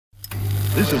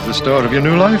This is the start of your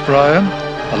new life, Brian.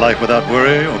 A life without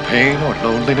worry or pain or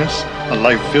loneliness. A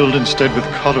life filled instead with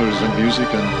colors and music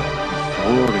and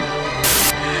euphoria.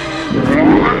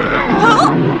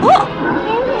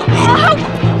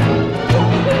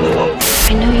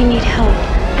 I know you need help.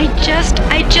 I just...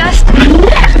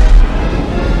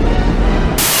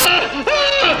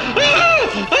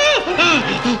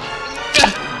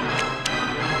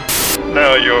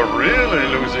 Now you're really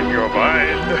losing your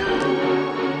mind.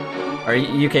 Are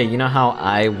you okay? You know how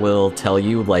I will tell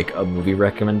you like a movie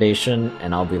recommendation,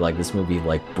 and I'll be like, "This movie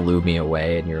like blew me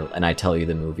away," and I tell you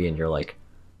the movie, and you're like,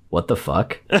 "What the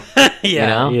fuck?" Yeah, you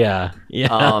know?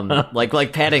 yeah.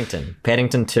 Like Paddington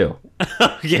 2.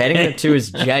 Okay. Paddington 2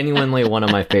 is genuinely one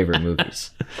of my favorite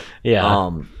movies.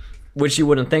 Yeah. Which you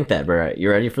wouldn't think that, but you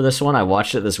ready for this one? I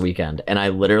watched it this weekend, and I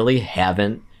literally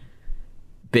haven't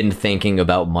been thinking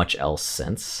about much else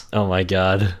since. Oh my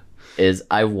god.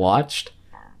 I watched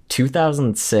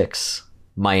 2006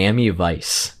 Miami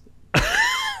Vice.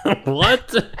 What?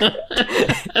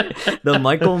 The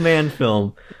Michael Mann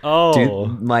film. Oh.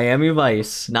 Dude, Miami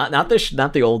Vice. Not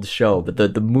the old show, but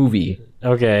the movie.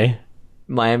 Okay.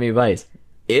 Miami Vice.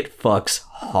 It fucks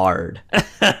hard.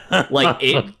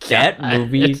 That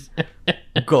movie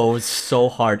goes so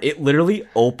hard. It literally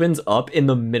opens up in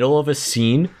the middle of a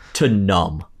scene to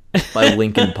Numb by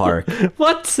Linkin Park.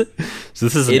 What? So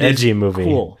this is an edgy movie.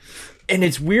 Cool. And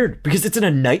it's weird because it's in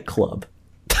a nightclub.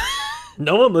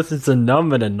 No one listens to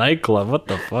Numb in a nightclub. What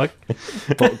the fuck?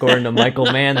 But according to Michael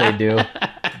Mann, they do.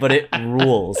 But it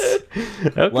rules.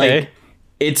 Okay. Like,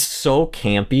 it's so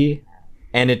campy,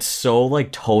 and it's so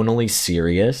like tonally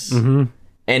serious, and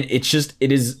it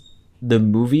is the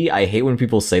movie. I hate when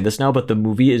people say this now, but the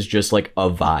movie is just like a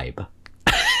vibe.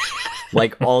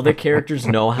 Like, all the characters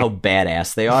know how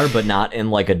badass they are, but not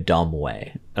in like a dumb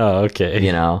way. Oh, okay.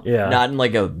 You know, Yeah. not in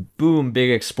like a boom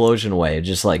big explosion way.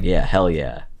 Just like, yeah, hell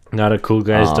yeah. Not a cool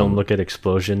guys don't look at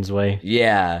explosions way.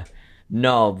 Yeah.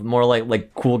 No, more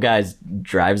like cool guys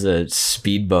drives a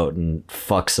speedboat and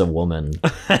fucks a woman,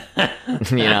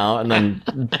 you know, and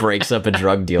then breaks up a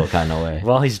drug deal kind of way.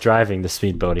 While he's driving the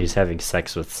speedboat, he's having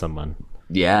sex with someone.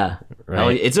 Yeah,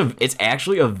 Right. It's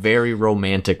actually a very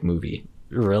romantic movie.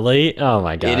 Really? Oh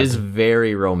my god. It is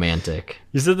very romantic.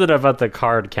 You said that about the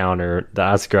card counter, the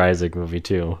Oscar Isaac movie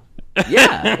too.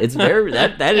 Yeah, it's very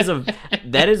that is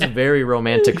a very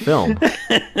romantic film.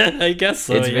 I guess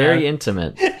so. It's very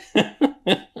intimate.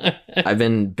 I've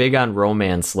been big on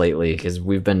romance lately because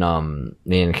we've been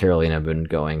me and Caroline have been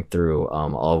going through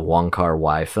all of Wong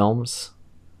Kar-wai films.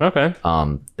 Okay.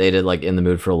 They did like In the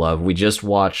Mood for Love. We just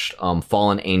watched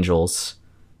Fallen Angels,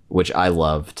 which I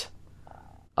loved.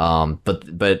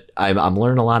 But I'm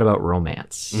learning a lot about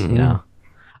romance. You know,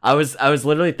 I was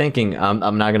literally thinking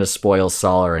I'm not gonna spoil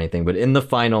Saul or anything, but in the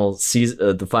final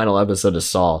season, the final episode of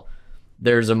Saul,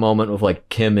 there's a moment with like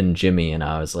Kim and Jimmy, and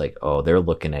I was like, oh, they're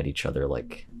looking at each other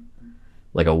like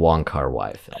a Wong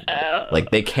Kar-wai film. Like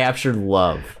they captured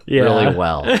love really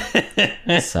well.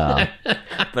 So,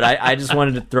 but I just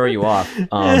wanted to throw you off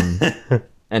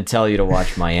and tell you to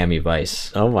watch Miami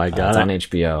Vice. Oh my god. It's on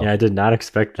HBO. Yeah, I did not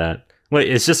expect that. Wait,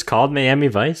 it's just called Miami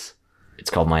Vice? It's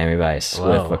called Miami Vice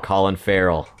Whoa. with Colin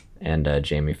Farrell and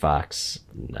Jamie Foxx.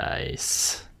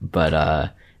 Nice. But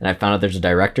and I found out there's a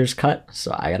director's cut,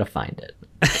 so I gotta find it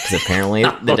because apparently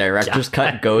the director's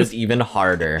cut goes even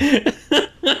harder.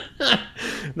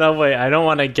 No, wait, I don't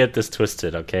want to get this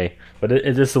twisted, okay? But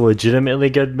is this a legitimately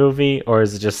good movie, or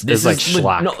is it just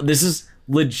schlock? No, this is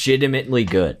legitimately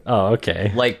good. Oh,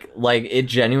 okay. Like it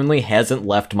genuinely hasn't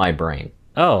left my brain.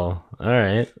 Oh, all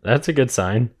right. That's a good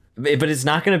sign. But it's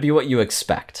not going to be what you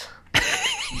expect.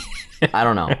 I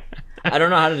don't know. I don't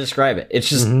know how to describe it. It's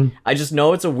just, I just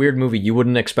know it's a weird movie. You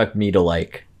wouldn't expect me to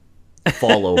like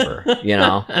fall over, you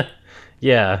know?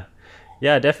 Yeah.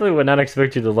 Yeah, definitely would not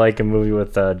expect you to like a movie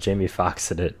with Jamie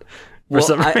Foxx in it. Well,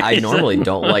 I normally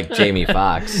don't like Jamie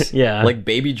Foxx. Yeah. Like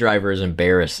Baby Driver is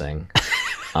embarrassing.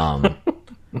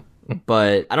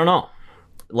 But I don't know.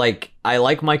 Like, I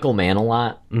like Michael Mann a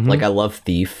lot. Like, I love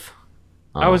Thief.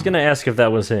 I was going to ask if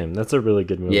that was him. That's a really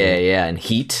good movie. Yeah, and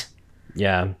Heat.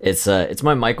 Yeah. It's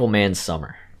my Michael Mann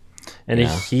summer. And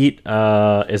Heat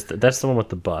that's the one with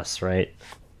the bus, right?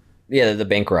 Yeah, the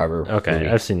bank robber. Okay, movie.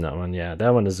 I've seen that one. Yeah,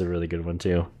 that one is a really good one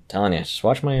too. Telling you, just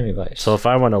watch Miami Vice. So if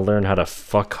I want to learn how to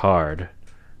fuck hard,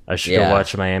 I should go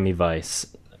watch Miami Vice.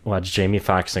 Watch Jamie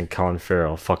Foxx and Colin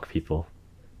Farrell fuck people.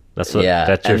 That's your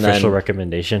official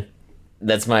recommendation.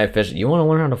 That's my official. You want to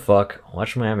learn how to fuck?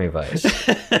 Watch Miami Vice.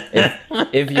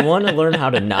 if you want to learn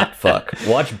how to not fuck,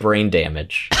 watch Brain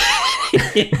Damage.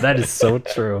 That is so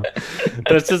true.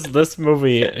 This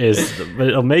movie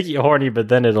it'll make you horny, but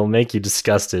then it'll make you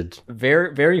disgusted.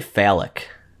 Very, very phallic.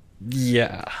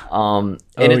 Yeah. And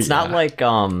it's not like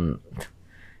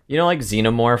like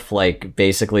Xenomorph, like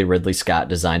basically Ridley Scott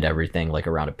designed everything like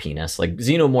around a penis. Like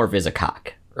Xenomorph is a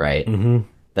cock, right? Mm-hmm.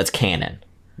 That's canon.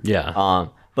 Yeah.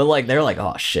 But like they're like,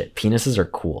 oh shit, penises are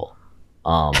cool.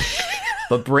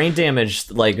 But Brain Damage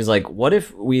is like, what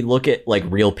if we look at like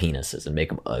real penises and make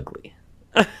them ugly?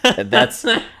 That's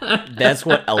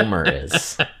what Elmer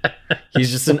is.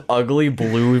 He's just an ugly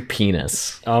blue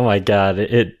penis. Oh my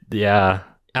god! Yeah.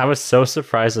 I was so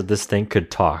surprised that this thing could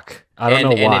talk. I don't know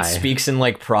why. And it speaks in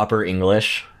like proper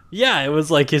English. Yeah, it was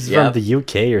like he's from the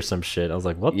UK or some shit. I was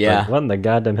like, what in the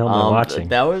goddamn hell am I watching?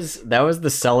 That was the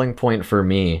selling point for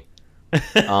me.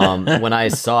 When I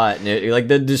saw it, like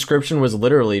the description was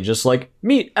literally just like,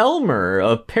 meet Elmer,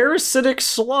 a parasitic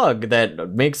slug that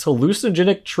makes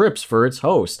hallucinogenic trips for its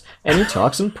host, and he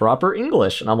talks in proper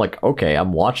English. And I'm like, okay,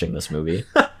 I'm watching this movie.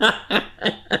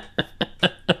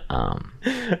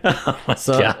 Oh my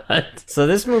god. So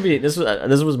this movie, this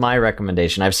was my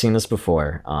recommendation. I've seen this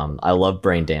before. I love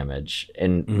Brain Damage,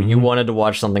 and you wanted to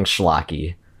watch something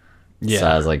schlocky. Yeah. So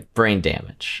I was like, Brain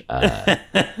Damage.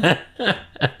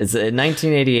 It's a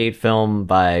 1988 film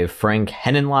by Frank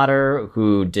Henenlotter,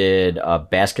 who did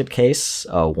Basket Case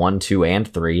 1, 2, and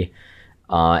 3.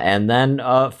 And then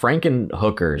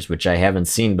Frankenhookers, which I haven't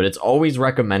seen, but it's always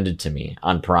recommended to me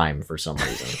on Prime for some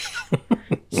reason.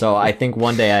 So I think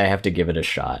one day I have to give it a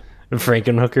shot.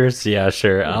 Frankenhookers? Yeah,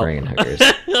 sure.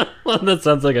 Frankenhookers. Well, that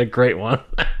sounds like a great one.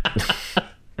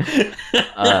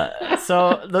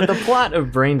 So the plot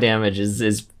of Brain Damage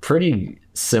is pretty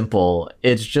simple.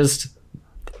 It's just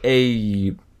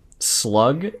a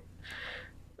slug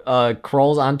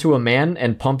crawls onto a man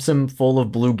and pumps him full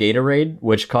of blue Gatorade,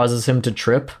 which causes him to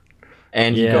trip.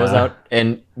 And he goes out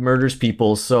and murders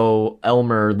people so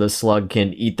Elmer the slug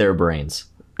can eat their brains.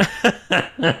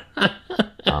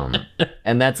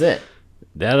 And that's it.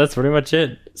 Yeah, that's pretty much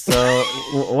it. So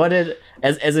what did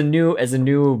as a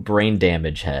new Brain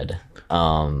Damage head?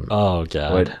 Oh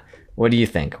god. What do you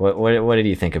think? What did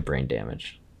you think of Brain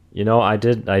Damage? I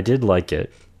did like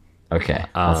it. Okay,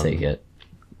 I'll take it.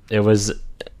 It was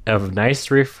a nice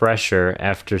refresher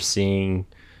after seeing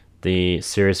the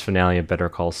series finale of Better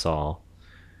Call Saul,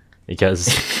 because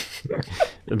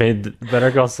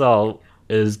Better Call Saul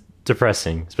is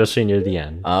depressing, especially near the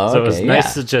end. Oh, okay, so it was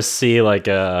nice to just see like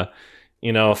a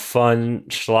fun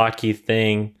schlocky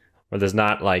thing where there's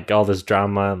not like all this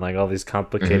drama and like all these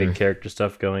complicated character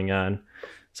stuff going on.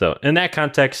 So in that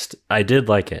context, I did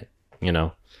like it,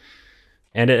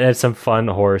 and it had some fun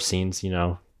horror scenes.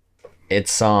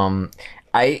 It's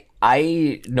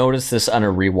I noticed this on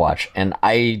a rewatch, and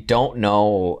I don't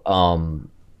know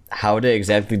how to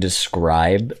exactly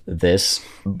describe this,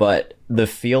 but the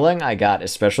feeling I got,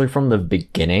 especially from the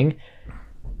beginning,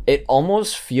 it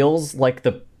almost feels like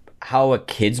how a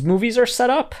kids' movies are set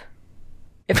up,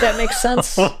 if that makes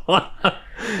sense.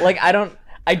 Like I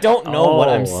don't know what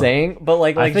I'm saying, but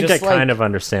I think just I kind of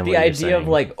understand the what idea you're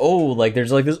saying. of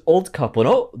there's like this old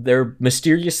couple, and their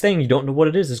mysterious thing, you don't know what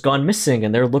it is, has gone missing,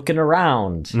 and they're looking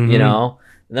around, And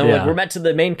then we're met to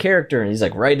the main character, and he's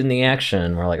like right in the action,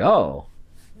 and we're like, oh,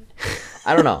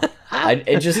 I don't know.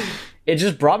 It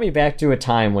just brought me back to a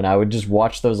time when I would just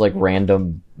watch those like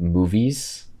random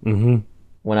movies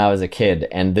when I was a kid,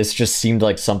 and this just seemed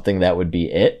like something that would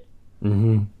be it.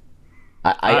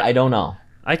 I don't know.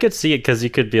 I could see it because you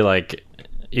could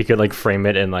frame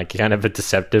it in like kind of a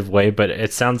deceptive way, but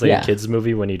it sounds like a kid's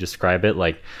movie when you describe it.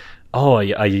 Like, oh,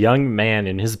 a young man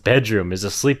in his bedroom is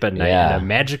asleep at night, and a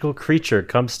magical creature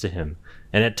comes to him,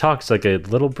 and it talks like a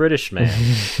little British man,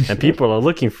 and people are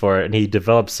looking for it, and he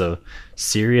develops a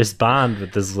serious bond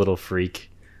with this little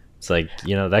freak. It's like,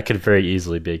 that could very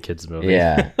easily be a kid's movie.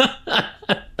 Yeah.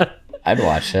 I'd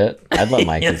watch it. I'd let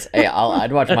my kids. Hey,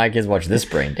 I'd watch my kids watch this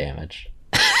Brain Damage.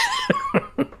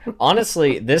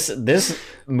 Honestly, this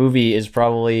movie is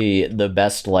probably the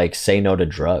best like say no to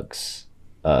drugs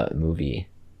movie.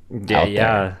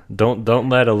 Yeah. Don't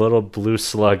let a little blue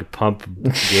slug pump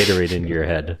Gatorade into your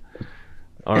head,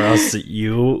 or else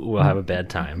you will have a bad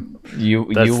time. You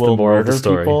will murder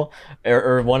people.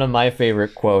 Or one of my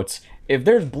favorite quotes: "If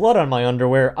there's blood on my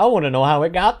underwear, I want to know how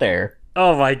it got there."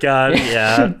 Oh my god!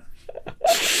 Yeah.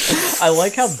 I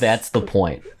like how that's the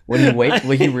point. When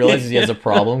he he realizes he has a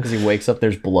problem because he wakes up,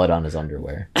 there's blood on his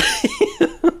underwear.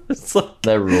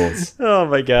 That rules. Oh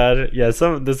my god! Yeah,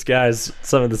 some of this guy's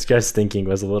thinking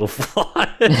was a little flawed.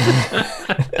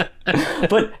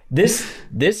 But this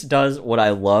does what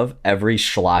I love every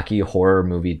schlocky horror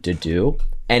movie to do,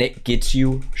 and it gets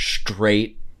you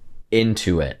straight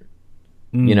into it.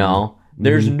 You know?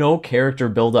 There's no character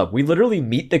build up. We literally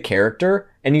meet the character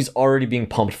and he's already being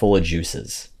pumped full of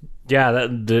juices. Yeah,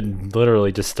 that did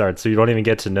literally just start, so you don't even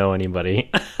get to know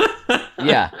anybody.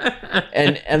 Yeah.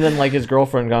 And then like his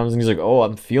girlfriend comes and he's like, "Oh,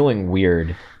 I'm feeling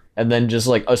weird." And then just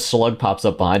like a slug pops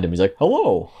up behind him. He's like,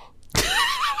 "Hello."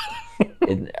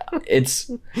 It's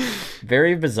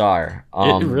very bizarre.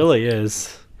 It really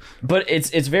is. But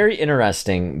it's very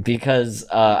interesting because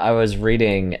I was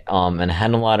reading and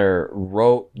Henenlotter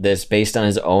wrote this based on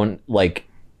his own like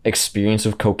experience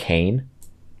of cocaine.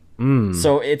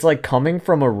 So it's like coming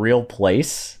from a real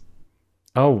place.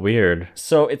 Oh, weird.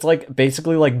 So it's like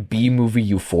basically like B-movie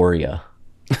Euphoria.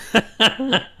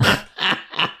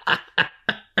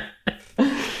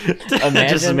 Imagine,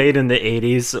 just made in the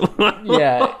 80s.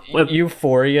 Yeah,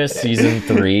 Euphoria season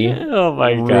 3. Oh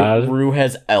my god. Rue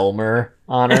has Elmer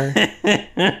on her.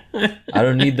 I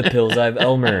don't need the pills, I have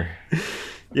Elmer.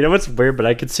 You know what's weird, but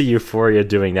I could see Euphoria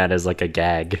doing that as like a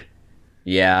gag.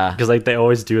 Yeah. Because like they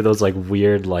always do those like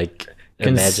weird like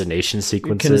imagination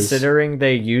sequences. Considering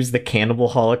they use the Cannibal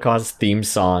Holocaust theme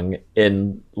song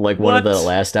in like one of the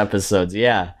last episodes.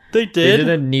 Yeah. They did?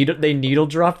 They needle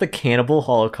dropped the Cannibal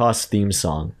Holocaust theme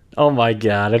song. Oh my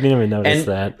god, I didn't even notice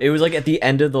that. It was like at the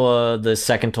end of the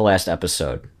second to last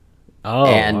episode. Oh,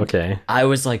 and okay. I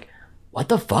was like, what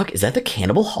the fuck? Is that the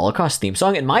Cannibal Holocaust theme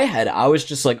song? In my head, I was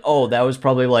just like, oh, that was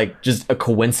probably like just a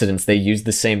coincidence. They used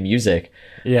the same music.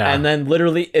 Yeah. And then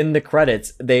literally in the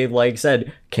credits, they like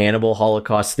said Cannibal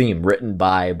Holocaust theme written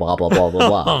by blah, blah, blah, blah,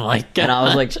 blah. Oh my god. And I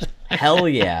was like, hell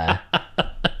yeah.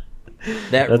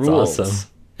 That's rules. Awesome.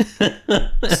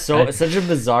 So it's such a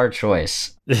bizarre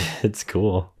choice. It's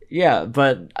cool. Yeah,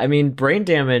 but I mean, Brain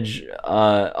Damage,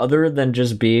 other than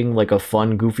just being like a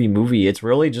fun, goofy movie, it's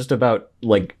really just about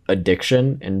like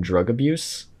addiction and drug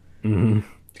abuse.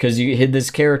 Because you hit this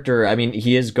character, I mean,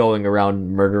 he is going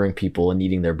around murdering people and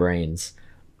eating their brains,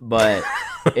 but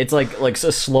it's like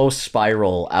a slow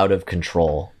spiral out of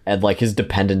control and like his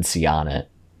dependency on it.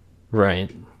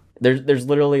 Right. There's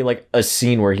literally like a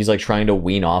scene where he's like trying to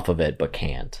wean off of it but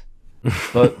can't.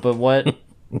 But what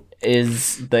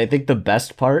is I think the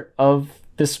best part of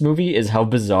this movie is how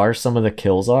bizarre some of the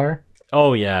kills are.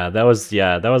 Oh yeah, that was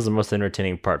the most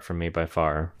entertaining part for me by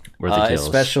far. Were the kills.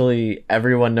 Especially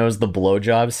everyone knows the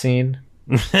blowjob scene.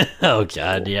 Oh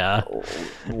god, yeah.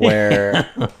 Where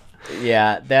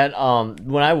yeah, that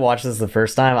when I watched this the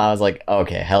first time, I was like,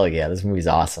 okay, hell yeah, this movie's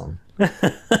awesome.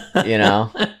 You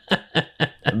know?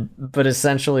 But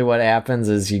essentially what happens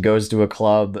is he goes to a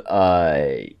club,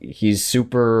 he's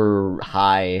super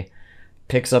high,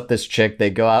 picks up this chick,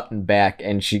 they go out and back,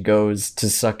 and she goes to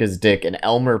suck his dick, and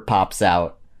Elmer pops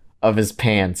out of his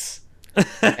pants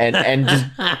and just,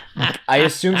 I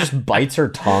assume, just bites her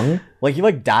tongue. Like he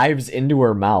like dives into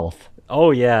her mouth.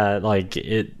 Oh yeah, like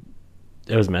it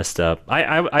was messed up.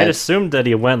 I'd assumed that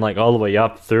he went like all the way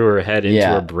up through her head into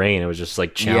her brain. It was just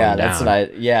like chowing down.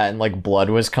 And like blood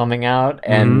was coming out,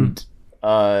 and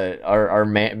our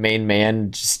main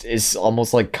man just is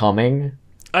almost like coming.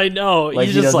 I know. Like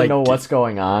he doesn't know what's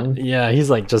going on. Yeah, he's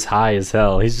like just high as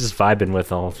hell. He's just vibing with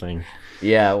the whole thing.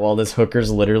 Yeah, while this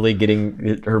hooker's literally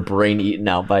getting her brain eaten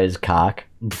out by his cock.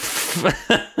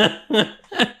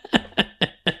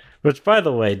 Which, by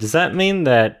the way, does that mean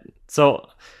that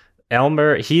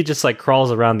Elmer, he just like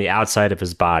crawls around the outside of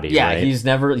his body? Yeah, right? he's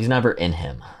never in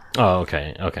him. Oh,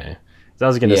 okay. So I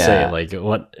was gonna say, like,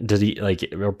 what did he like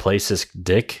replace his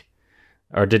dick,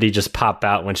 or did he just pop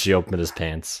out when she opened his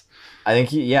pants? I think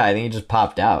he just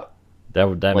popped out. That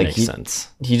like makes sense.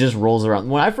 He just rolls around.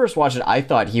 When I first watched it, I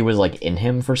thought he was like in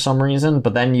him for some reason,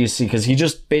 but then you see, because he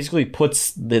just basically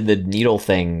puts the needle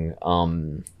thing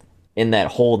in that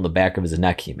hole in the back of his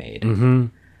neck he made. Mm-hmm.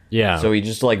 Yeah. So he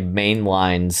just like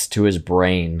mainlines to his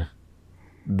brain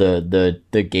the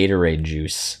Gatorade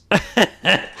juice.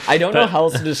 I don't know how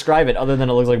else to describe it other than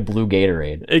it looks like blue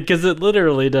Gatorade. Because it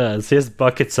literally does. He has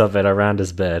buckets of it around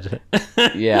his bed.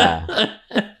 Yeah.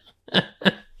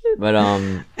 But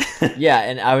yeah,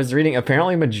 and I was reading,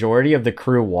 apparently majority of the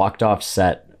crew walked off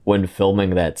set when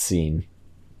filming that scene.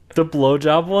 The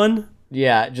blowjob one?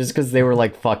 Yeah, just because they were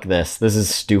like, fuck this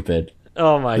is stupid.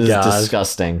 Oh my god. This is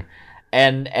disgusting.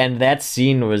 And that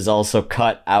scene was also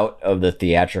cut out of the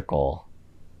theatrical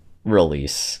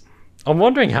release. I'm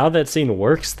wondering how that scene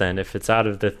works then, if it's out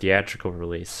of the theatrical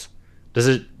release.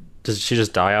 Does she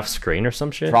just die off screen or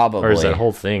some shit? Probably. Or is that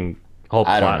whole plot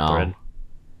I don't know. Thread?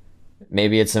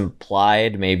 Maybe it's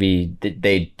implied, maybe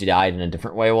they died in a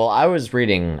different way. Well, I was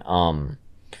reading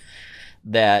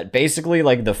that basically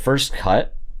like the first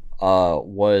cut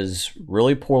was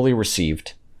really poorly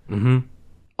received. Mm-hmm.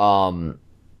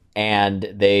 And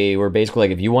they were basically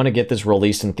like, if you want to get this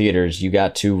released in theaters, you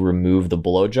got to remove the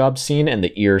blowjob scene and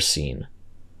the ear scene,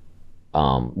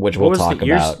 which we'll talk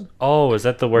about. Oh, is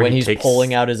that the where when he's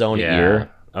pulling out his own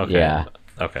ear? Okay. Yeah.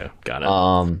 Okay, got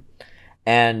it.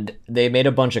 And they made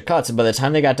a bunch of cuts, and by the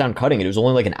time they got done cutting it, it was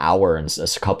only like an hour and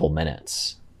a couple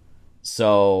minutes.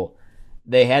 So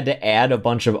they had to add a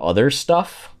bunch of other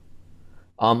stuff.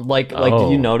 Did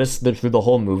you notice that through the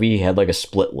whole movie he had like a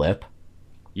split lip?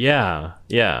 Yeah.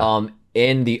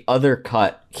 In the other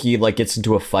cut, he like gets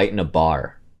into a fight in a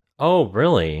bar. Oh,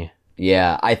 really?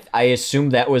 Yeah, I assume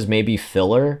that was maybe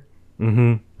filler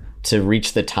to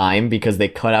reach the time because they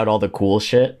cut out all the cool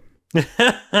shit.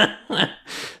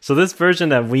 So this version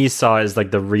that we saw is like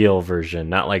the real version,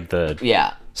 not like the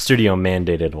studio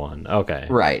mandated one. Okay.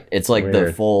 Right. It's like Weird.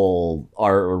 The full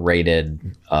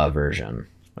R-rated version.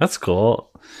 That's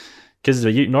cool. Because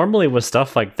normally with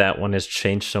stuff like that, when it's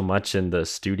changed so much in the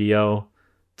studio,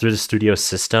 through the studio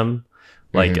system,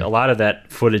 like a lot of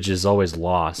that footage is always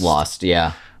lost.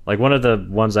 Yeah. Like one of the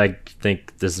ones I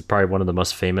think this is probably one of the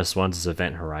most famous ones is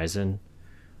Event Horizon.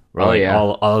 Where,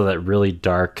 all of that really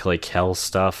dark like hell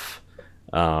stuff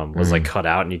was like cut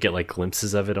out, and you get like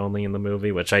glimpses of it only in the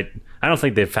movie, which I don't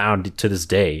think they found to this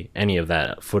day any of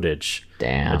that footage.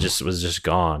 Damn, it was just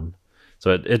gone.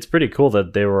 So it's pretty cool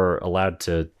that they were allowed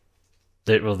to.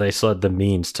 They still had the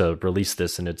means to release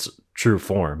this in its true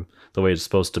form, the way it's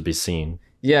supposed to be seen.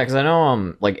 Yeah, because I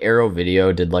know like Arrow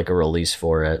Video did like a release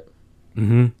for it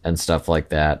and stuff like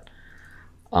that.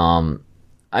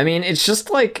 I mean, it's just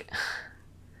like.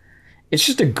 It's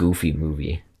just a goofy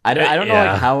movie. I don't know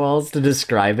like how else to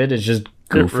describe it. It's just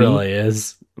goofy. It really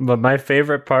is. But my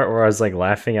favorite part where I was like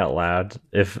laughing out loud,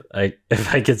 if I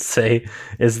could say,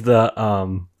 is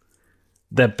the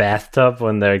bathtub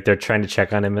when they're trying to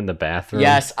check on him in the bathroom.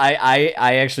 Yes, I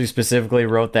actually specifically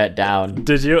wrote that down.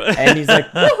 Did you? And he's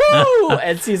like, woohoo!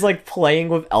 And he's like playing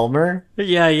with Elmer.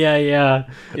 Yeah.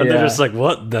 And they're just like,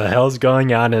 what the hell's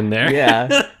going on in there?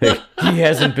 Yeah. He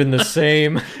hasn't been the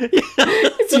same.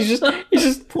 He's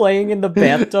just playing in the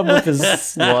bathtub with his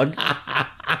slug.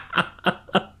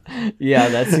 Yeah,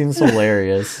 that seems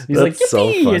hilarious. He's like,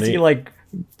 so funny. As he like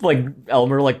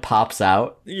Elmer like pops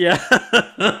out. Yeah.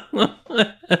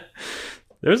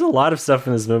 There's a lot of stuff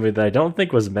in this movie that I don't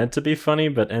think was meant to be funny,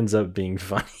 but ends up being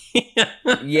funny.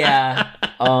 Yeah.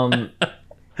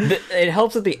 It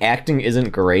helps that the acting isn't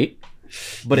great,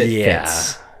 but it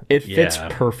fits. It fits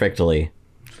perfectly.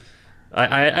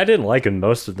 I didn't like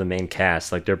most of the main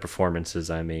cast, like their performances.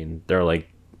 I mean, they're like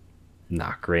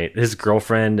not great. His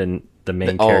girlfriend and the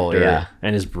main character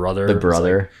and his brother. The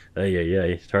brother. Like,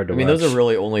 it's hard to watch. I mean, those are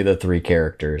really only the three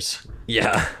characters.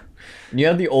 Yeah. You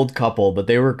had the old couple, but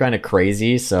they were kind of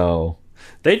crazy, so...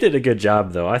 They did a good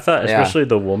job, though. I thought, especially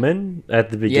the woman at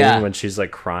the beginning when she's,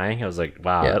 like, crying, I was like,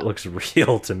 wow, that looks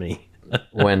real to me.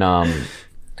 When,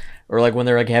 or, like, when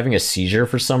they're, like, having a seizure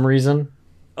for some reason.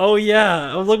 Oh,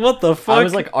 yeah. I was like, what the fuck? I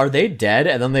was like, are they dead?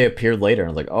 And then they appeared later, and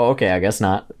I was like, oh, okay, I guess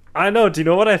not. I know. Do you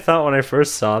know what I thought when I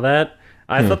first saw that?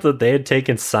 I thought that they had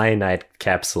taken cyanide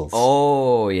capsules.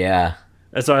 Oh, yeah.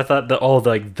 And so I thought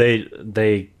that,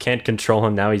 they can't control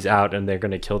him, now he's out, and they're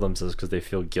going to kill themselves because they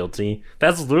feel guilty.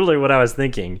 That's literally what I was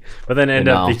thinking. But then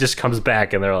he just comes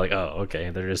back, and they're like, oh, okay.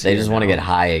 They just want to get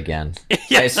high again.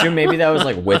 I assume maybe that was,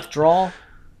 like, withdrawal.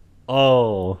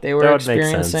 Oh. They were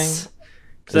experiencing.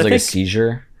 It was like a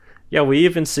seizure. Yeah, we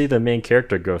even see the main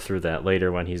character go through that later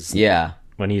when he's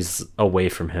away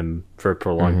from him for a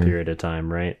prolonged period of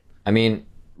time, right? I mean,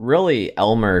 really,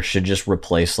 Elmer should just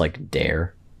replace, like,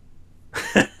 Dare.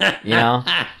 You know?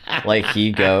 Like,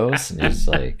 he goes, and he's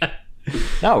like,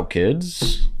 now,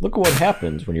 kids, look at what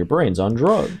happens when your brain's on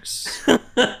drugs.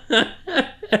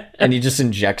 And he just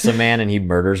injects a man, and he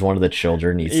murders one of the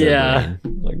children. Eats their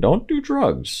brain. Like, don't do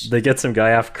drugs. They get some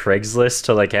guy off Craigslist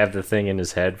to, like, have the thing in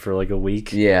his head for, like, a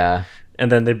week. Yeah.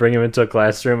 And then they bring him into a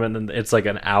classroom, and then it's like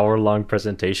an hour-long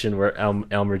presentation where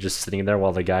Elmer just sitting there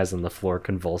while the guy's on the floor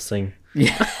convulsing.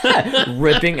 Yeah,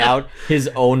 ripping out his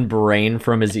own brain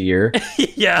from his ear.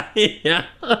 Yeah.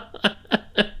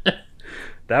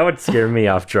 That would scare me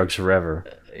off drugs forever.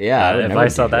 Yeah, if I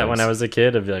saw that when I was a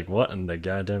kid, I'd be like, what in the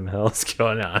goddamn hell is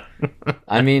going on?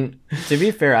 I mean, to be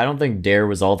fair, I don't think Dare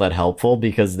was all that helpful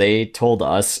because they told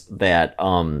us that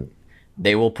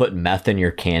they will put meth in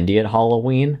your candy at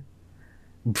Halloween.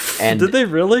 And did they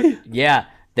really? Yeah.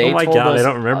 They told us, I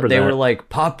don't remember they that. were like,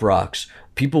 Pop Rocks,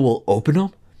 people will open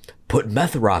them, put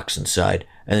meth rocks inside,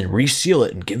 and then reseal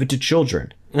it and give it to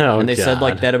children. Oh, and they said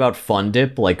like that about Fun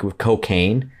Dip, like with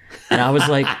cocaine. And I was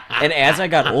like, and as I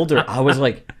got older, I was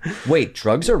like, wait,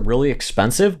 drugs are really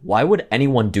expensive? Why would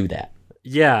anyone do that?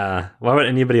 Yeah. Why would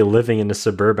anybody living in a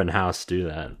suburban house do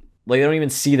that? Like, they don't even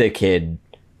see the kid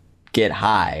get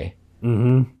high.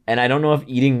 Mm-hmm. And I don't know if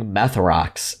eating meth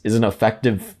rocks is an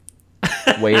effective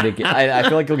way to get... I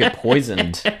feel like you'll get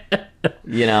poisoned,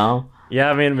 you know? Yeah,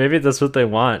 I mean, maybe that's what they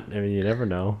want. I mean, you never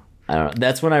know. I don't know.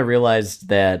 That's when I realized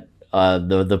that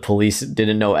the police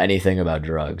didn't know anything about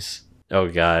drugs. Oh,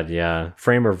 God, yeah.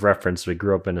 Frame of reference, we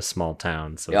grew up in a small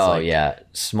town. So it's yeah.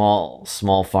 Small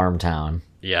farm town.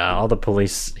 Yeah, all the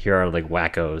police here are like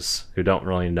wackos who don't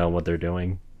really know what they're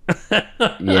doing.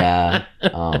 Yeah.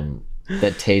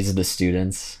 That tased the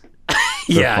students.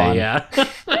 Yeah.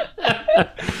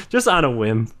 Just on a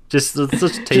whim. Just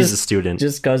tase the student.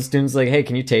 Just cause students like, hey,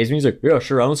 can you tase me? He's like, yeah,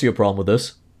 sure, I don't see a problem with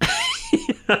this.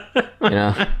 You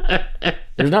know?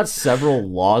 There's not several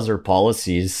laws or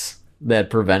policies that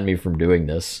prevent me from doing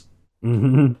this.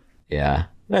 Mm-hmm. Yeah.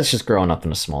 That's just growing up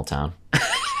in a small town.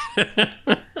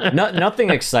 Nothing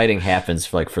exciting happens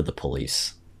for the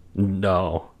police.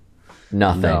 No.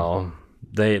 Nothing. No.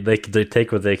 They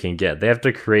take what they can get. They have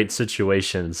to create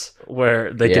situations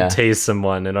where they can tase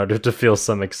someone in order to feel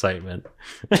some excitement.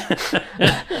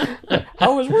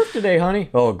 How was work today, honey?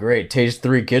 Oh, great. Tased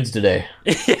 3 kids today.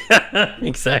 Yeah,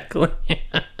 exactly.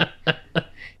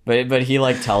 But he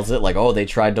tells it they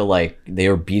tried to they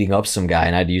were beating up some guy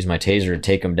and I had to use my taser to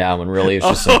take him down when really it's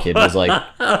just some kid who was like,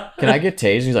 can I get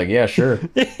tased? He's like, yeah, sure.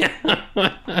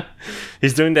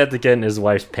 He's doing that to get in his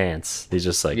wife's pants. He's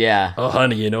just like, yeah. Oh,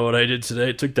 honey, you know what I did today?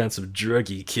 I took down some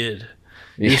druggy kid.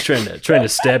 He was trying to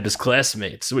stab his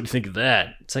classmates. What do you think of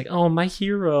that? It's like, oh, my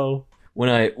hero. When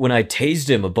I tased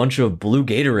him, a bunch of blue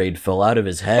Gatorade fell out of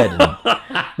his head.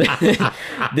 And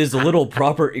this little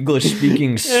proper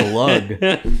English-speaking slug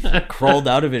crawled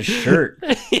out of his shirt.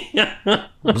 It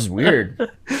was weird.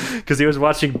 Because he was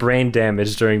watching Brain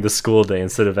Damage during the school day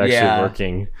instead of actually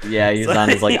working. Yeah, he's on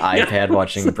his iPad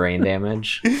watching Brain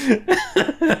Damage.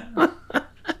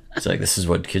 It's like, this is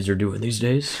what kids are doing these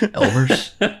days,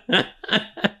 Elmer's.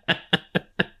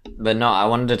 But no, I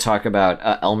wanted to talk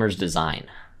about Elmer's design.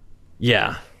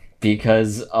 Yeah.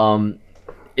 Because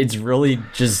it's really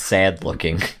just sad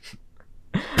looking.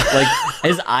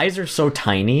 His eyes are so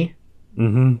tiny.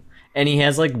 Mm-hmm. And he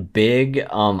has big,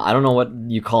 I don't know what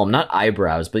you call them, not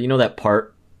eyebrows, but you know that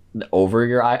part over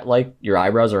your eye, your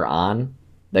eyebrows are on,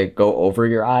 that go over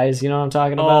your eyes, you know what I'm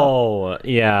talking about? Oh,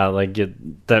 yeah,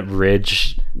 that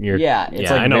ridge.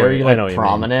 It's I know very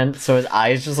prominent, so his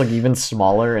eyes just even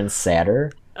smaller and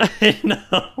sadder. I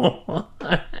know.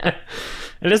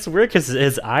 And it's weird because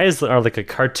his eyes are like a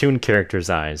cartoon character's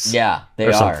eyes. Yeah, they or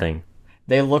are. Something.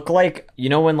 They look like, you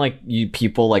know when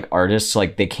people artists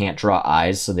they can't draw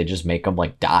eyes, so they just make them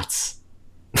dots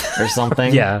or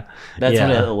something? Yeah. That's what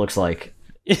it looks like.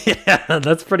 Yeah,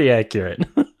 that's pretty accurate.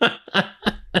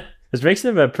 This makes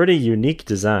him a pretty unique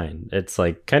design. It's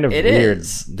kind of weird,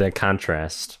 the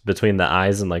contrast between the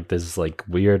eyes and this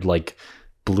weird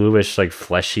bluish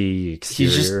fleshy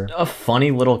exterior. He's just a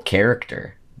funny little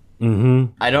character.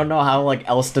 Mm-hmm. I don't know how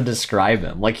else to describe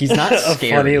him. He's not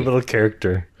scary. A funny little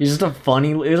character. He's just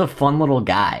he's a fun little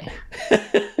guy.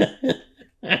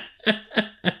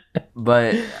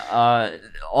 But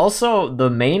also the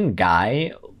main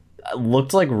guy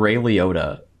looked like Ray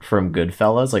Liotta from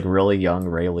Goodfellas, really young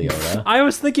Ray Liotta. I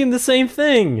was thinking the same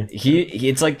thing.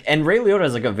 It's and Ray Liotta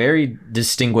has a very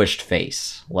distinguished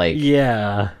face.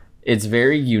 Yeah. It's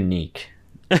very unique.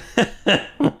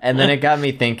 And then it got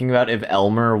me thinking about if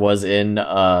Elmer was in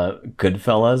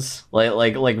Goodfellas,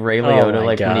 like Ray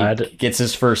Liotta, when he gets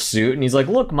his first suit and he's like,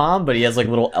 "Look, Mom," but he has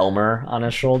little Elmer on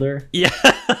his shoulder. Yeah.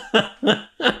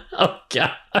 Oh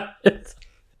God.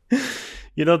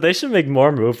 They should make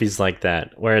more movies like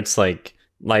that, where it's one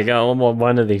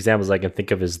of the examples I can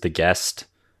think of is The Guest,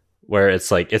 where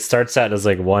it's it starts out as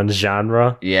one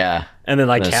genre, yeah, and then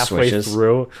halfway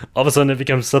through, all of a sudden it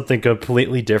becomes something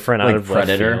completely different out of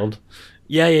Predator. Left field.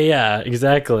 Yeah,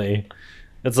 exactly.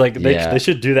 It's they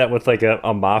should do that with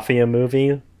a mafia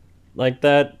movie like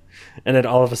that, and then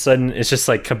all of a sudden it's just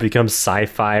becomes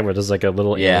sci-fi where there's a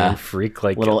little alien freak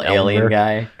little Elmer. Alien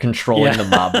guy controlling the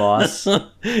mob boss.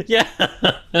 Yeah.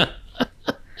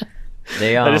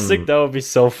 I just think that would be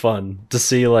so fun to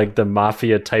see the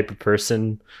mafia type of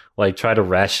person try to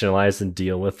rationalize and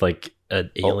deal with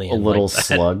an alien, a little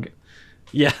slug.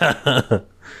 Yeah.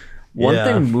 One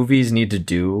thing movies need to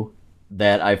do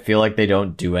that I feel they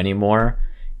don't do anymore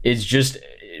is just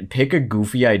pick a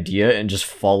goofy idea and just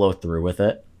follow through with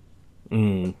it.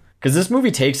 Because this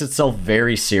movie takes itself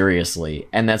very seriously,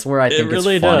 and that's where I think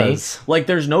really it's funny. Does.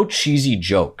 There's no cheesy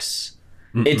jokes.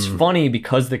 Mm-mm. It's funny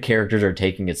because the characters are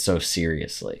taking it so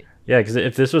seriously. Yeah, because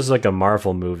if this was a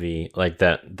Marvel movie,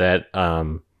 that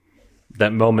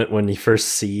moment when he first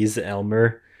sees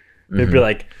Elmer, He'd be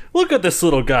like, "Look at this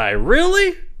little guy.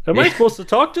 Really? Am I supposed to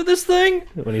talk to this thing?"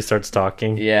 When he starts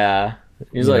talking. Yeah.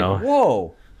 He's like,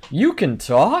 "Whoa, you can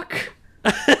talk?"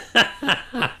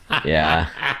 Yeah.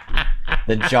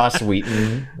 The Joss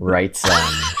Whedon writes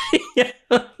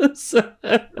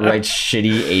writes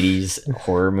shitty 80s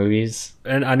horror movies.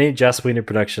 And I need Joss Whedon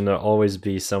production to always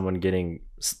be someone getting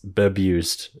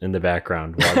abused in the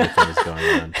background while everything is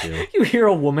going on too. You hear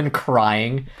a woman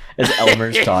crying as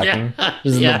Elmer's talking.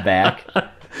 Just in the back.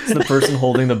 It's the person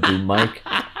holding the boom mic.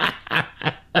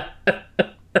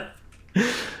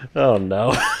 Oh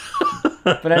no.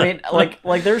 But I mean,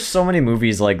 like there's so many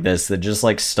movies like this that just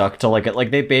like stuck to like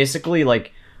they basically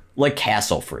like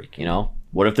Castle Freak, you know?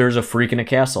 What if there's a freak in a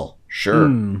castle?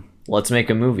 Sure. Let's make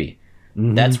a movie.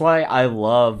 Mm-hmm. That's why I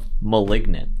love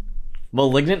Malignant.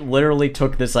 Malignant literally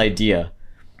took this idea.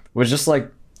 Was just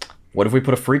like, what if we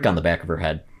put a freak on the back of her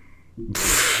head?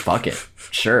 Fuck it.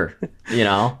 Sure. You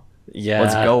know? Yeah.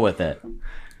 Let's go with it.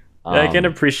 I can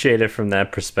appreciate it from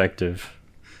that perspective.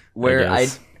 Where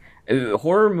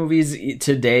horror movies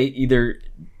today either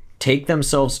take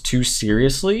themselves too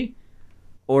seriously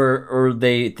or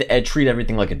they treat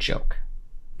everything like a joke.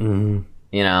 Mm-hmm.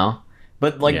 You know?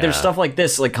 But like there's stuff like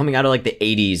this like coming out of like the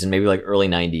 80s and maybe like early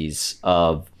 90s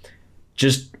of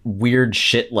just weird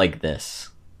shit like this.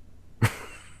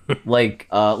 like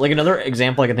another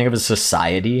example I can think of is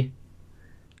Society.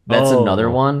 That's another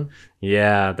one.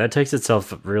 Yeah, that takes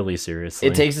itself really seriously.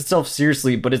 It takes itself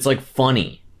seriously, but it's like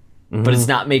funny. Mm-hmm. But it's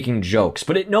not making jokes,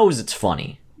 but it knows it's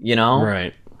funny, you know?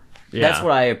 Right. Yeah. That's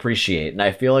what I appreciate, and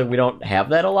I feel like we don't have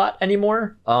that a lot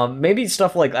anymore. Maybe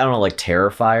stuff like, I don't know, like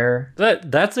Terrifier.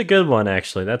 That's a good one,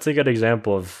 actually. That's a good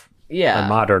example of a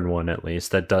modern one, at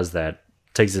least, that does that.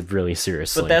 Takes it really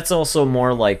seriously. But that's also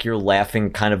more like you're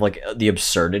laughing kind of like the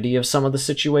absurdity of some of the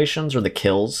situations or the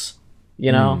kills,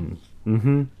 you know?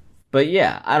 Mm-hmm. But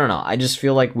yeah, I don't know. I just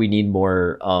feel like we need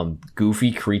more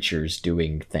goofy creatures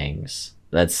doing things.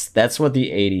 That's what the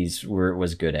 80s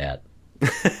was good at.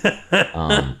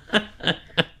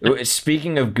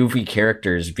 Speaking of goofy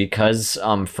characters, because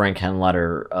Frank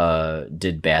Henenlotter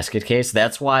did Basket Case,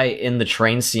 that's why in the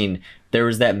train scene there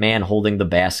was that man holding the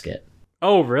basket.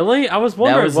 Oh, really? I was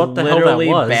wondering what the hell that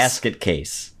was. Basket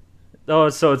Case. Oh,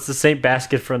 so it's the same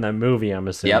basket from that movie, I'm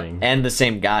assuming. Yep, and the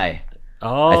same guy.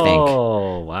 Oh, I think.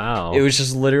 Wow. It was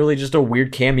just literally just a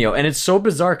weird cameo, and it's so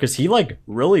bizarre because he like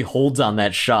really holds on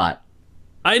that shot.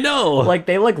 I know. Like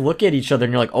they like look at each other,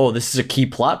 and you're like, "Oh, this is a key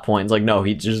plot point." It's like, no,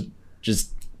 he just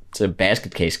it's a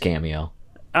Basket Case cameo.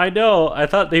 I know. I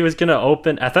thought he was gonna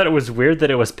open. I thought it was weird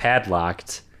that it was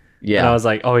padlocked. Yeah. And I was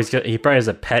like, oh, he probably has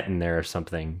a pet in there or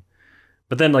something.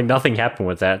 But then like nothing happened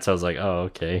with that, so I was like, oh,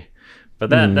 okay.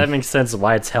 But that makes sense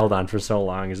why it's held on for so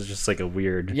long. It's just like a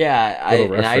weird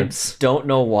I don't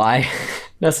know why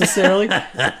necessarily.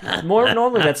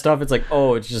 Normally that stuff, it's like,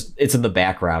 oh, it's in the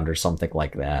background or something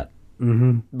like that.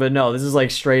 Mm-hmm. But no, this is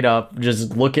like straight up,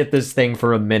 just look at this thing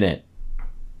for a minute.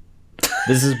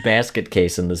 This is Basket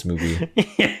Case in this movie.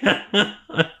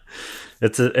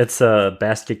 It's a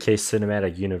Basket Case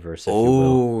cinematic universe, if you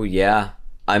will. Oh, yeah.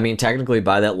 I mean, technically,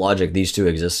 by that logic, these two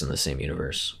exist in the same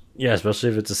universe. Yeah, especially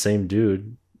if it's the same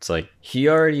dude. It's like... He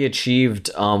already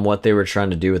achieved what they were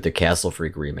trying to do with the Castle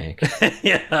Freak remake.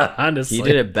 Yeah, honestly. He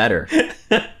did it better.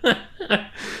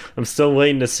 I'm still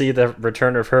waiting to see the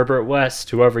return of Herbert West,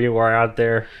 whoever you are out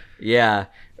there. Yeah.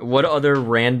 What other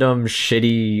random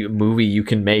shitty movie you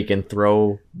can make and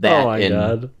throw that in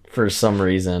God. For some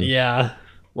reason? Yeah.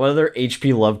 What other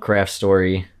H.P. Lovecraft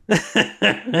story?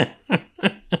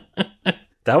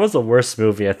 That was the worst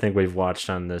movie I think we've watched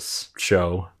on this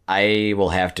show. I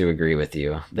will have to agree with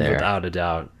you there. Without a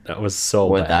doubt. That was so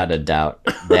Without bad. a doubt.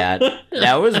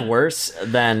 That was worse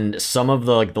than some of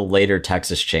the the later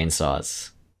Texas Chainsaws.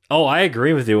 Oh, I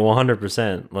agree with you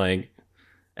 100%. Like,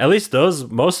 at least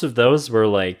most of those were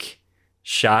like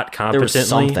shot competently. There was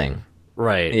something.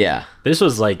 Right. Yeah. This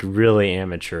was like really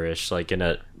amateurish, like it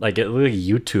looked like a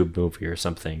YouTube movie or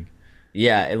something.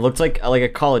 Yeah, it looked like a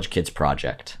college kid's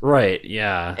project. Right,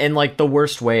 yeah. In like the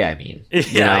worst way, I mean.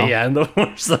 Yeah, in the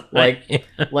worst way.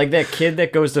 Like that kid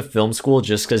that goes to film school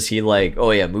just because he like,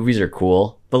 oh yeah, movies are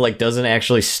cool, but like doesn't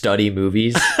actually study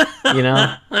movies, you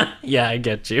know? Yeah, I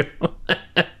get you.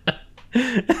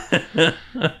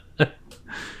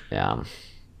 Yeah.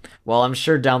 Well, I'm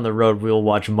sure down the road we'll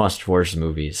watch Must Force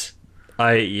movies.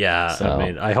 I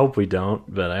mean, I hope we don't,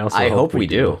 but I also hope we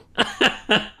do.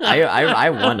 I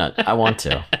want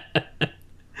to.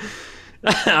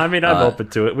 I mean, I'm open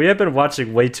to it. We have been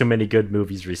watching way too many good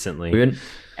movies recently.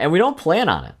 And we don't plan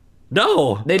on it.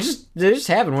 No. They just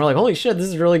happen. We're like, holy shit, this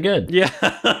is really good. Yeah.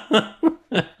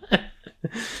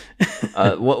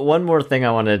 One more thing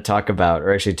I wanted to talk about,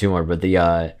 or actually two more, but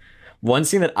the one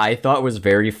scene that I thought was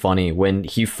very funny when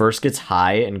he first gets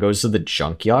high and goes to the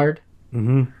junkyard.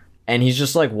 Mm-hmm. And he's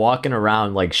just like walking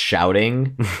around like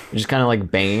shouting, just kind of like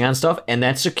banging on stuff. And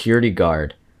that security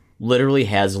guard literally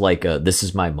has like a "this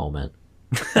is my moment,"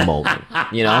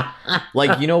 you know?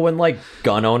 Like, you know when like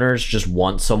gun owners just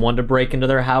want someone to break into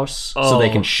their house so they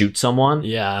can shoot someone?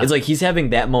 Yeah. It's like he's having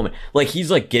that moment. Like he's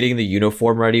like getting the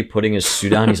uniform ready, putting his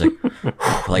suit on. He's like,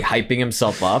 like hyping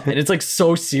himself up. And it's like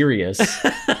so serious.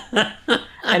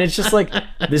 And it's just like,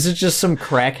 this is just some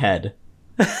crackhead,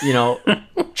 you know,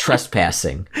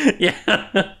 trespassing.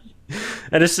 Yeah.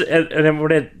 And then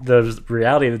the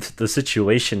reality of the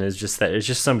situation is just that it's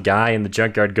just some guy in the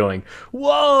junkyard going,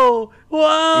 "Whoa,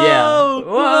 whoa, yeah,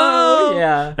 whoa,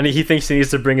 yeah," and he thinks he needs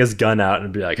to bring his gun out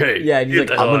and be like, "Hey, yeah," and he's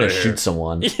like, "I'm gonna shoot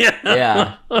someone."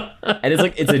 Yeah, and it's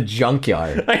like it's a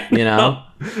junkyard, you know,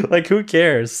 like who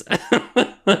cares?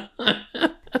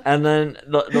 And then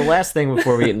the last thing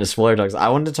before we get into spoiler talks, I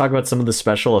wanted to talk about some of the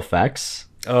special effects.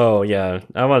 Oh yeah,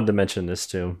 I wanted to mention this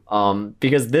too.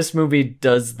 Because this movie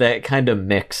does that kind of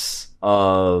mix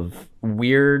of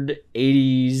weird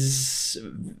 80s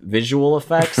visual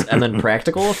effects and then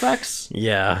practical effects.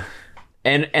 Yeah.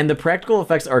 And the practical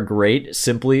effects are great,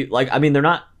 simply like, I mean, they're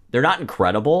not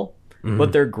incredible,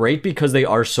 but they're great because they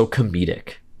are so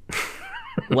comedic.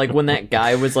 Like when that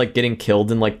guy was like getting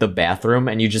killed in like the bathroom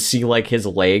and you just see like his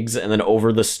legs, and then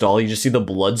over the stall you just see the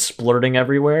blood splurting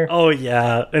everywhere. Oh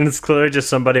yeah, and it's clearly just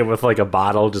somebody with like a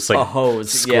bottle just like a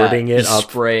hose squirting it up,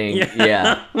 spraying.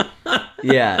 Yeah.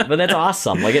 Yeah, but that's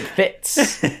awesome. Like it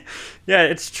fits. Yeah,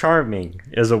 it's charming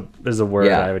is a word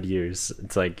I would use.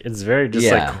 It's like it's very just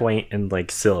like quaint and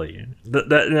like silly.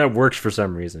 That works for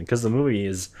some reason because the movie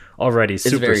is already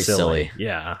super very silly.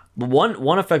 Yeah.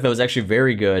 One effect that was actually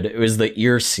very good, it was the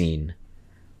ear scene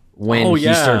when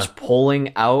he starts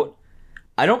pulling out.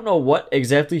 I don't know what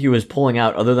exactly he was pulling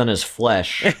out other than his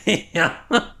flesh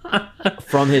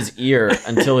from his ear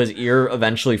until his ear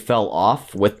eventually fell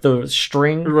off with the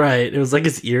string. Right. It was like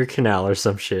his ear canal or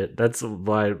some shit. That's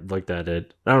why I looked at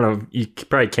it. I don't know. You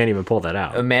probably can't even pull that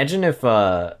out. Imagine if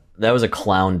that was a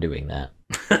clown doing that.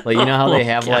 Like, you know how they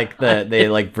have like they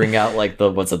like bring out like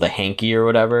the hanky or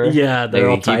whatever? Yeah, they're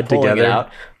all tied together.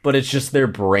 Out, but it's just their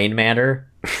brain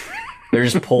matter. They're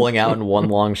just pulling out in one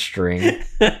long string.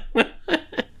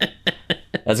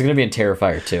 That's going to be in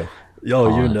Terrifier 2.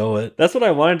 Yo, you know it. That's what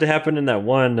I wanted to happen in that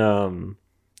one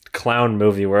clown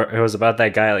movie where it was about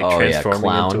that guy like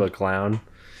transforming into a clown.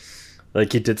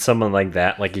 Like he did someone like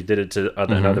that. Like he did it to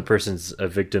another person's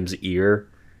victim's ear.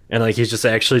 And like he's just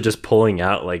actually just pulling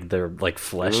out like their like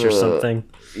flesh or something.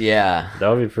 Yeah. That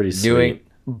would be pretty sweet. Doing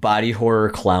body horror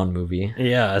clown movie.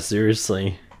 Yeah,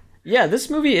 seriously. Yeah, this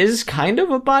movie is kind of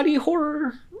a body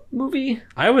horror movie.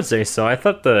 I would say so. I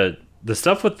thought the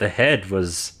stuff with the head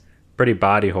was pretty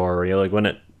body horror. You know, like when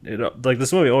it like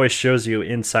this movie always shows you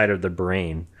inside of the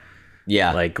brain.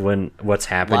 Yeah. Like when what's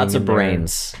happening. Lots of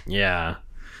brains. Yeah.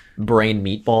 Brain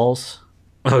meatballs.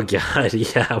 Oh god,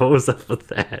 yeah. What was up with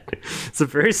that? It's a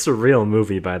very surreal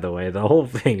movie, by the way. The whole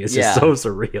thing is just so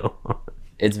surreal.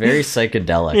 It's very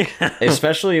psychedelic. Yeah.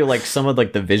 Especially like some of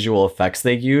like the visual effects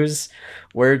they use,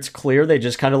 where it's clear they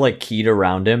just kind of like keyed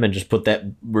around him and just put that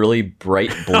really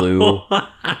bright blue.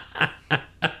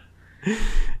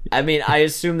 I mean, I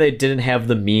assume they didn't have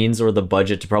the means or the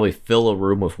budget to probably fill a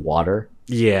room with water.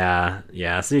 Yeah.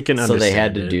 So you can understand. So they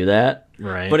had to do that.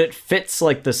 Right. But it fits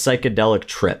like the psychedelic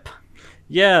trip.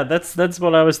 Yeah, that's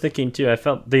what I was thinking too. I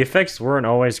felt the effects weren't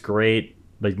always great.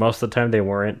 Like most of the time they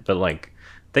weren't, but like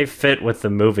they fit with the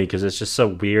movie because it's just so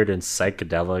weird and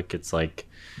psychedelic. It's like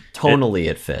tonally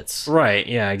it fits. Right.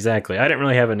 Yeah, exactly. I didn't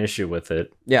really have an issue with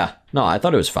it. Yeah. No, I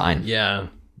thought it was fine. Yeah,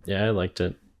 I liked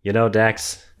it. You know,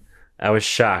 Dax, I was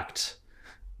shocked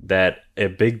that a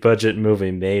big budget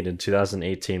movie made in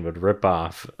 2018 would rip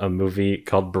off a movie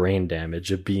called Brain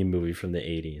Damage, a B movie from the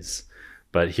 80s.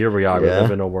 But here we are. We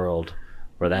live in a world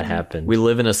where that happened. We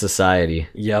live in a society.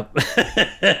 Yep.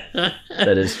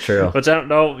 That is true. Which I don't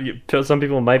know, some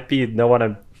people might know what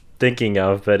I'm thinking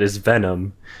of, but is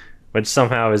Venom, which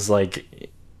somehow is like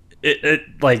it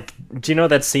like, do you know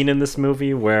that scene in this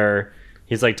movie where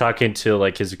he's like talking to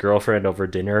like his girlfriend over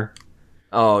dinner?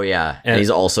 Oh yeah. And he's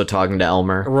also talking to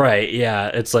Elmer. Right, yeah.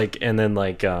 It's like, and then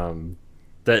like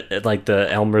the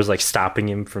Elmer's like stopping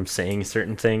him from saying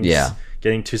certain things. Yeah.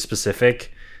 Getting too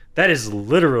specific. That is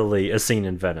literally a scene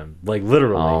in Venom. Like,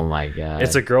 literally. Oh, my God.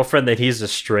 It's a girlfriend that he's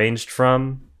estranged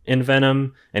from in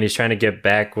Venom, and he's trying to get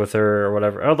back with her or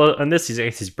whatever. Although, in this,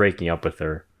 he's breaking up with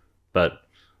her. But,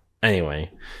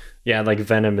 anyway. Yeah, like,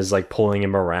 Venom is, like, pulling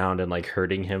him around and, like,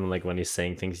 hurting him, like, when he's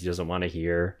saying things he doesn't want to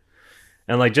hear.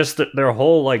 and like just their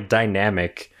whole like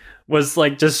dynamic was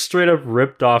like just straight up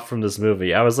ripped off from this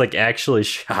movie. I was like actually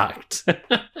shocked.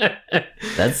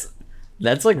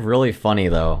 That's like really funny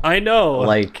though. I know,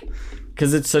 like,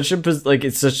 because it's such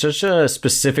a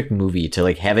specific movie to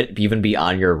like have it even be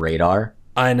on your radar.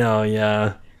 I know,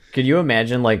 yeah. Could you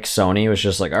imagine like Sony was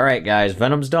just like, all right guys,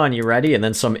 Venom's done, you ready? And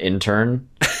then some intern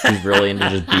who's really into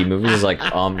just B movies is like,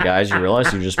 guys, you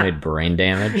realize you just made Brain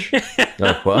Damage?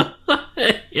 Like, what?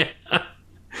 Yeah.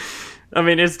 I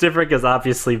mean, it's different because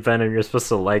obviously Venom, you're supposed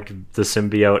to like the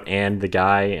symbiote and the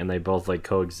guy, and they both like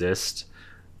coexist.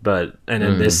 But and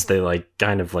in this, they like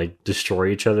kind of like destroy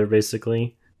each other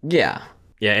basically. Yeah.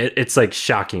 Yeah, it's like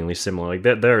shockingly similar. Like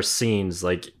there are scenes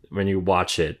like when you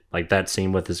watch it, like that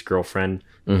scene with his girlfriend,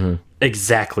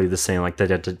 exactly the same. Like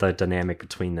the dynamic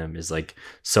between them is like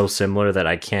so similar that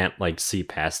I can't like see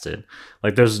past it.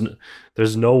 Like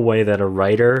there's no way that a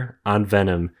writer on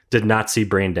Venom did not see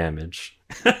Brain Damage.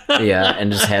 Yeah, and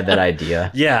just had that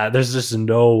idea. Yeah, there's just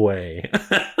no way.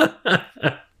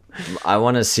 I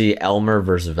want to see Elmer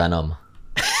versus Venom.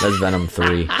 That's Venom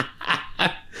 3.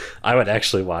 I would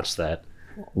actually watch that.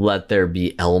 Let there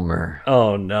be Elmer.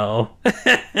 Oh no.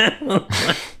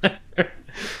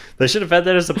 They should have had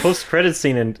that as a post-credit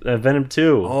scene in Venom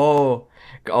 2.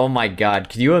 Oh my god.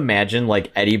 Can you imagine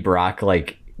like Eddie Brock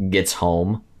like gets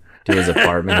home to his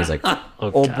apartment? He's like,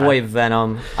 oh boy,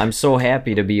 Venom, I'm so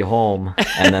happy to be home.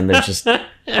 And then there's just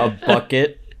a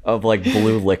bucket of like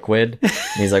blue liquid. And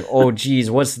he's like, oh geez,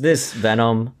 what's this,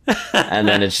 Venom? And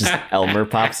then it's just Elmer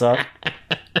pops up.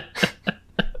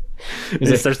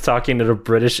 He starts talking in a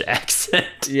British accent.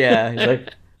 Yeah, he's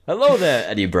like, hello there,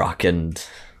 Eddie Brock and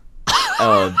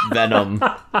Venom.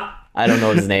 I don't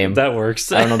know his name. That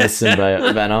works. I don't know the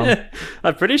symbiote Venom.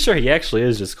 I'm pretty sure he actually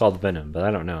is just called Venom, but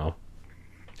I don't know.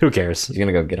 Who cares? He's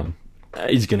gonna go get him.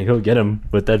 He's gonna go get him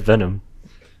with that Venom.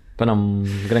 Gonna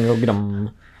go get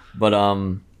him. But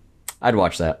I'd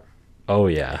watch that. Oh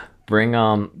yeah.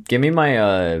 Give me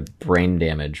my Brain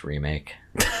Damage remake.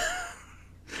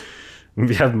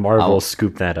 We have Marvel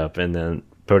scoop that up and then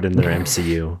put it in their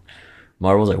MCU.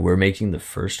 Marvel's like, we're making the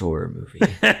first horror movie,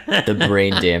 the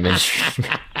Brain Damage.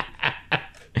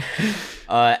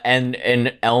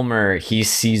 And Elmer, he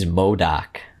sees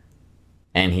MODOK,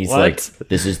 and he's like,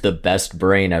 "This is the best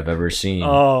brain I've ever seen."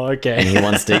 Oh, okay. And he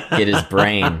wants to get his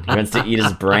brain. He wants to eat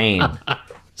his brain.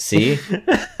 See,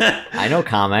 I know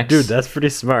comics, dude. That's pretty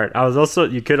smart.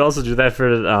 You could also do that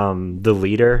for the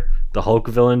leader, the Hulk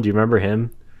villain. Do you remember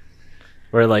him?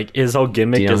 Where like his whole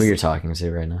gimmick. Do you know who you're talking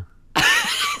to right now?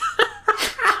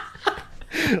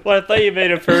 Well, I thought you may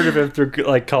have heard of him through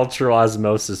like cultural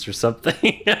osmosis or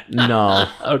something. No.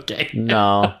 Okay.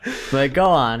 No. But go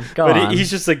on. But he's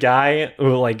just a guy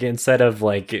who, like, instead of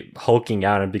like hulking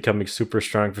out and becoming super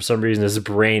strong, for some reason his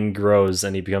brain grows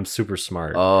and he becomes super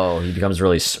smart. Oh, he becomes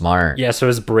really smart. Yeah, so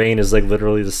his brain is like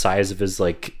literally the size of his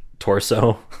like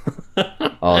torso.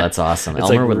 Oh, that's awesome.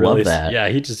 Elmer would love that. Yeah,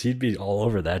 he'd be all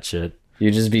over that shit.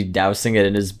 You'd just be dousing it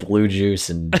in his blue juice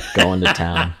and going to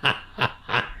town.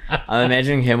 I'm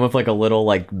imagining him with like a little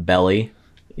like belly,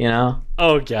 you know?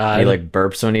 Oh god. He like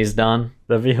burps when he's done.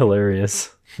 That'd be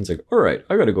hilarious. He's like, all right,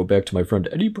 I gotta go back to my friend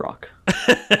Eddie Brock.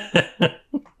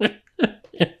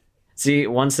 See,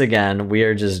 once again, we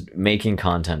are just making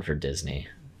content for Disney.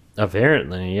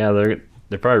 Apparently, yeah,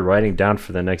 they're probably writing down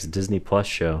for the next Disney Plus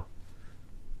show.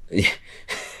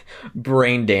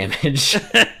 Brain Damage.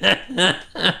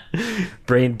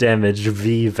 Brain Damage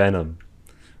v Venom.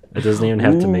 It doesn't even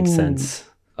have to make sense.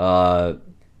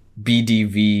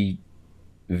 BDVV.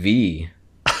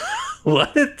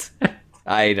 What?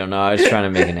 I don't know. I was trying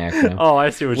to make an acronym. Oh, I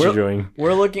see what you're doing.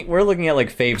 We're looking at like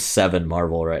Phase 7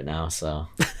 Marvel right now, so.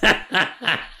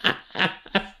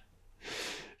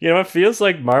 You know, it feels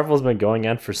like Marvel's been going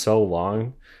on for so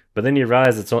long, but then you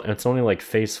realize it's only like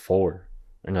Phase 4.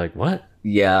 And you're like, what?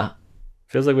 Yeah.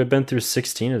 Feels like we've been through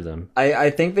 16 of them.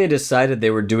 I think they decided they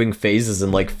were doing phases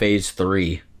in like Phase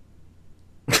 3.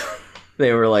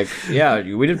 They were like,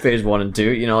 yeah, we did Phase 1 and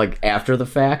 2, you know, like after the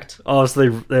fact. Oh, so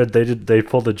they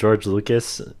pulled the George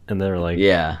Lucas and they were like,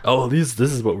 yeah, oh, this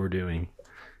is what we're doing.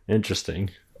 Interesting.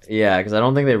 Yeah, because I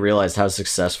don't think they realized how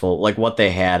successful, like what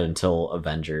they had until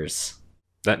Avengers.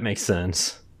 That makes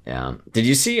sense. Yeah. Did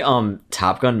you see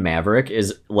Top Gun Maverick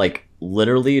is like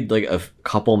literally like a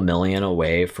couple million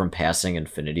away from passing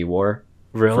Infinity War?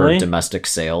 Really? For domestic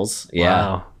sales. Yeah.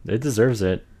 Wow. It deserves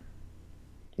it.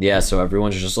 Yeah, so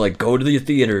everyone's just like, go to the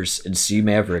theaters and see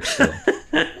Maverick still.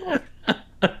 That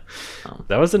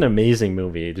was an amazing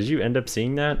movie. Did you end up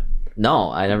seeing that?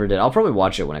 No, I never did. I'll probably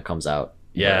watch it when it comes out.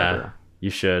 Yeah, whatever. You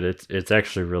should. It's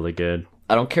actually really good.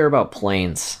 I don't care about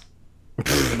planes.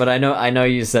 But I know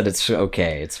you said it's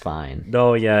okay. It's fine.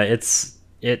 No, yeah,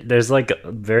 there's like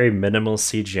very minimal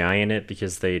CGI in it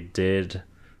because they did.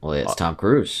 Well, it's Tom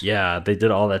Cruise. Yeah, they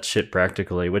did all that shit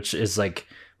practically, which is like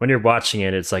when you're watching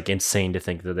it, it's like insane to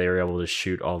think that they were able to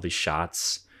shoot all these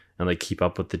shots and like keep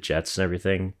up with the jets and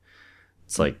everything.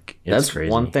 It's like that's crazy.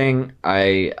 One thing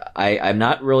I'm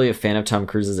not really a fan of Tom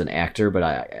Cruise as an actor,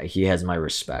 but he has my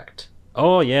respect.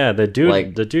 Oh yeah, the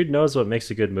dude knows what makes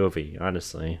a good movie,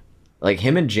 honestly. Like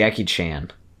him and Jackie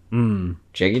Chan.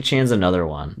 Jackie Chan's another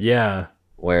one. Yeah.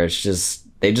 Where it's just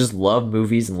they just love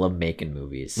movies and love making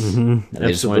movies. And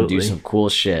they just want to do some cool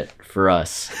shit for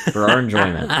us, for our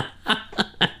enjoyment.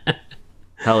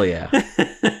 Hell yeah.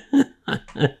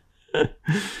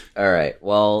 All right.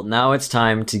 Well, now it's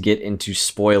time to get into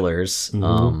spoilers.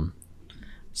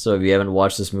 So if you haven't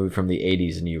watched this movie from the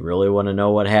 80s and you really want to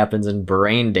know what happens in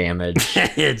Brain Damage,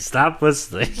 stop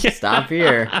listening. Stop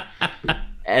here.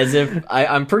 As if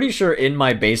I'm pretty sure in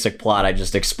my basic plot I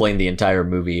just explained the entire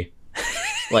movie.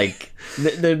 Like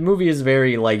the movie is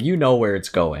very like you know where it's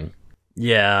going.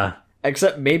 Yeah.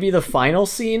 Except maybe the final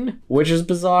scene, which is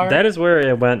bizarre. That is where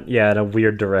it went, in a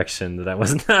weird direction that I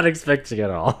was not expecting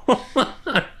at all.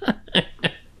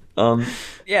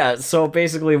 Yeah, so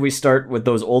basically we start with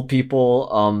those old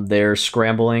people. They're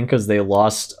scrambling because they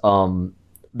lost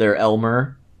their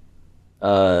Elmer,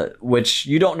 which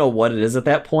you don't know what it is at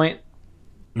that point.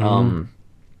 And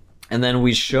then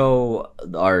we show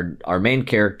our main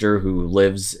character who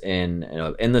lives in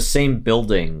the same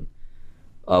building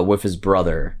with his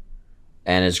brother.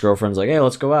 And his girlfriend's like, hey,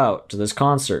 let's go out to this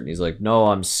concert. And he's like, no,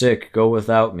 I'm sick. Go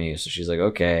without me. So she's like,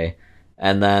 okay.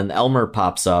 And then Elmer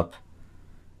pops up.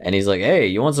 And he's like, hey,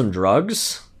 you want some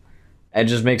drugs? And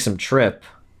just makes him trip.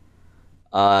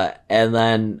 And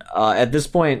then at this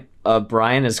point,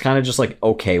 Brian is kind of just like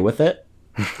okay with it.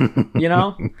 You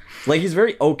know? Like he's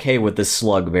very okay with this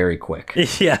slug very quick.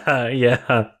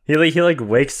 Yeah. He like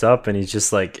wakes up and he's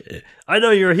just like, I know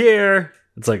you're here.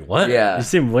 It's like, what? Yeah. You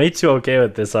seem way too okay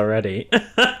with this already.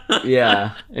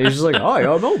 Yeah. And he's just like, hi,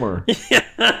 I'm Elmer.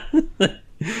 Yeah.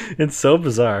 It's so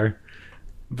bizarre.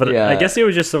 But yeah. I guess he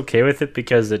was just okay with it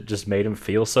because it just made him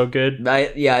feel so good. I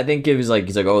think it was like,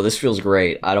 he's like, oh, this feels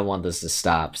great. I don't want this to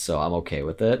stop, so I'm okay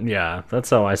with it. Yeah, that's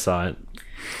how I saw it.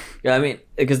 Yeah, I mean,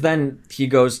 because then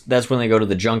that's when they go to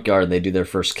the junkyard and they do their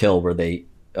first kill where they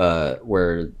kill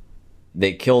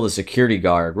the security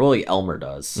guard. Really, Elmer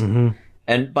does. Mm-hmm.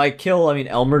 And by kill, I mean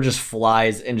Elmer just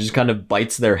flies and just kind of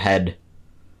bites their head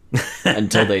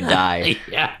until they die.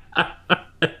 Yeah.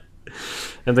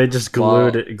 And they just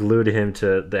glued him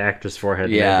to the actor's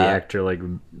forehead. Yeah. And the actor like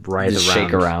writhe just around.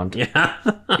 Shake around. Yeah.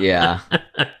 Yeah.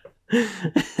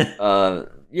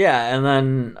 Yeah, and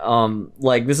then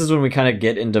like this is when we kind of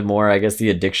get into more, I guess, the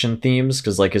addiction themes,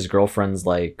 because like his girlfriend's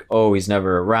like, oh, he's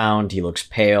never around, he looks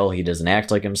pale, he doesn't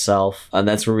act like himself, and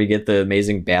that's where we get the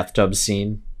amazing bathtub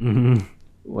scene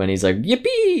when he's like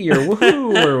yippee or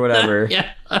woohoo or whatever.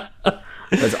 Yeah.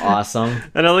 That's awesome.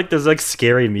 And I like there's like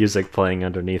scary music playing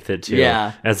underneath it too.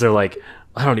 Yeah, as they're like,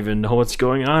 I don't even know what's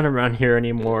going on around here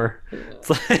anymore. It's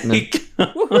like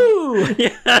woohoo.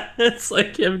 Yeah, it's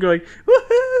like him going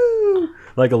woohoo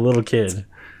like a little kid.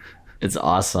 It's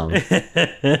awesome.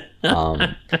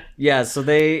 Yeah, so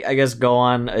they, I guess, go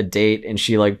on a date and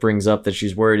she like brings up that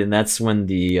she's worried, and that's when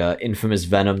the infamous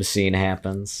Venom scene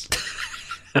happens.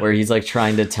 Where he's like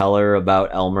trying to tell her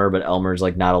about Elmer, but Elmer's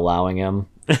like not allowing him.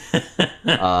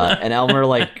 And Elmer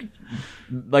like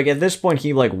at this point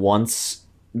he like wants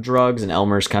drugs, and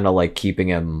Elmer's kind of like keeping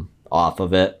him off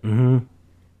of it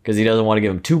because he doesn't want to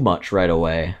give him too much right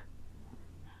away.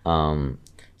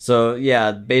 So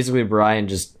yeah, basically Brian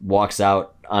just walks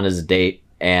out on his date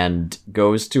and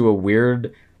goes to a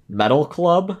weird metal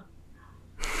club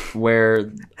where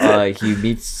he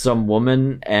meets some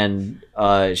woman, and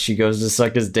she goes to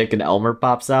suck his dick, and Elmer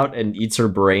pops out and eats her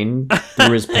brain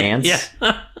through his pants.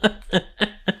 Yeah.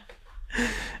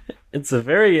 It's a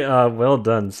very well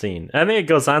done scene. I think it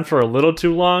goes on for a little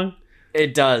too long.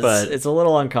 It does, but it's a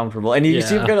little uncomfortable, and you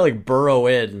see him kind of like burrow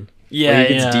in. Yeah, like,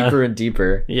 it gets deeper and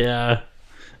deeper. Yeah.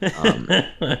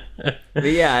 But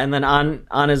yeah, and then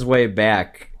on his way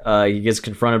back, he gets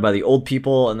confronted by the old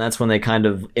people, and that's when they kind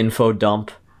of info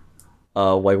dump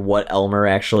like what Elmer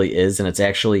actually is, and it's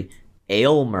actually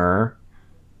Aylmer.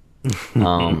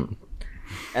 And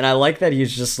I like that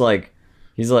he's just like,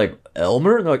 he's like,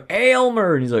 Elmer? And they're like, hey,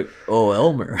 Elmer! And he's like, oh,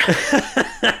 Elmer.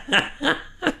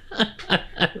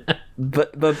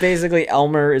 But basically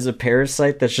Elmer is a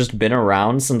parasite that's just been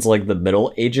around since like the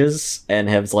Middle Ages, and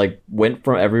has like went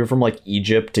from everywhere from like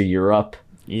Egypt to Europe.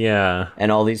 Yeah. And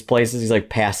all these places. He's like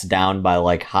passed down by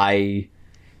like high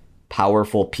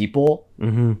powerful people.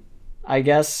 I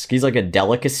guess. He's like a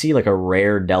delicacy, like a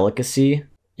rare delicacy.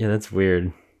 Yeah, that's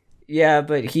weird. Yeah,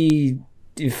 but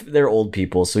they're old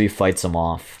people, so he fights them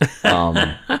off.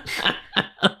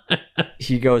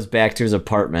 He goes back to his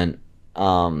apartment,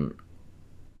 and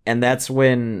that's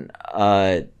when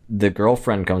the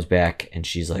girlfriend comes back, and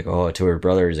she's like, "Oh," to her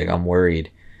brother, he's like, "I'm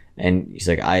worried," and he's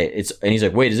like, and he's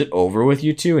like, "Wait, is it over with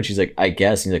you two?" And she's like, "I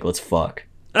guess." And he's like, "Let's fuck."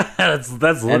 that's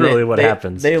literally what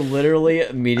happens. They literally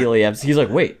immediately have. He's like,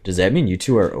 "Wait, does that mean you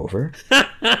two are over?"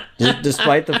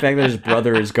 Despite the fact that his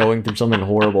brother is going through something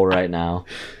horrible right now.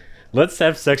 Let's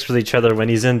have sex with each other when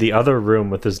he's in the other room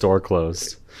with his door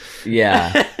closed.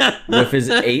 Yeah, with his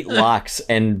 8 locks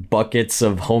and buckets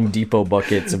of Home Depot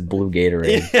buckets of blue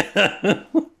Gatorade.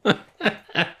 Yeah.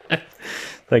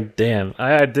 Like, damn,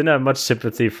 I didn't have much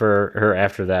sympathy for her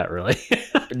after that, really.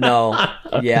 No,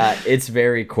 yeah, it's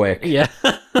very quick. Yeah.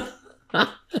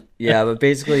 Yeah, but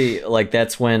basically, like,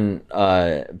 that's when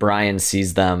Brian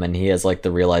sees them, and he has, like,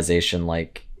 the realization,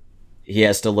 like, he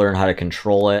has to learn how to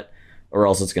control it, or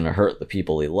else it's going to hurt the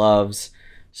people he loves.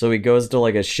 So he goes to,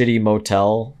 like, a shitty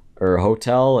motel or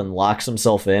hotel and locks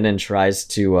himself in and tries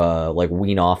to, like,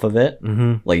 wean off of it.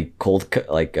 Mm-hmm. Like,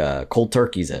 cold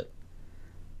turkeys it.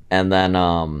 And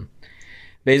then,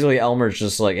 basically Elmer's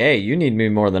just like, "Hey, you need me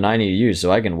more than I need you,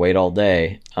 so I can wait all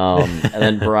day." And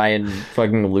then Brian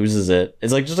fucking loses it.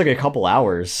 It's like just like a couple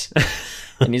hours,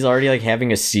 and he's already like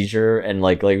having a seizure and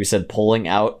like we said, pulling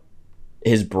out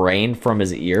his brain from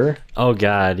his ear. Oh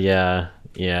God, yeah.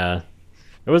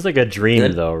 It was like a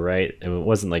dream though, right? It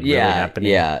wasn't like really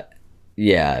happening.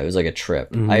 Yeah. It was like a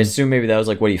trip. Mm-hmm. I assume maybe that was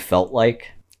like what he felt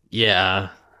like. Yeah,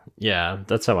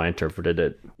 that's how I interpreted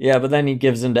it. Yeah, but then he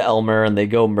gives in to Elmer, and they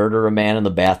go murder a man in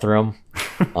the bathroom.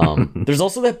 There's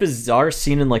also that bizarre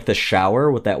scene in like the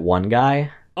shower with that one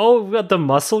guy. Oh, we got the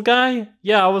muscle guy?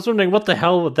 Yeah, I was wondering what the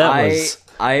hell that was.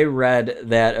 I read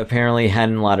that apparently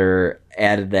Henenlotter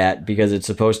added that because it's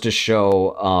supposed to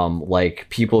show like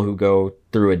people who go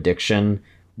through addiction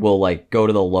will like go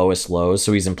to the lowest lows.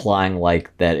 So he's implying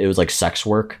like that it was like sex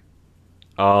work.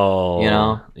 Oh, you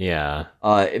know? Yeah.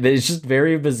 It's just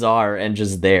very bizarre and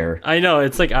just there. I know,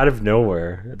 it's like out of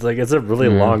nowhere. It's like it's a really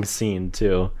long scene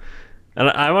too. And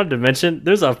I wanted to mention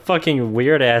there's a fucking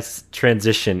weird ass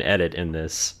transition edit in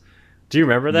this. Do you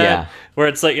remember that? Yeah. Where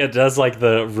it's like it does like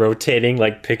the rotating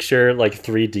like picture like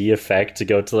 3D effect to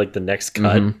go to like the next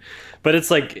cut. Mm-hmm. But it's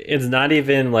like it's not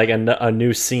even like a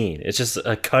new scene. It's just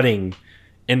a cutting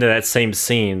into that same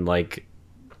scene. Like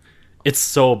it's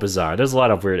so bizarre. There's a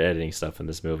lot of weird editing stuff in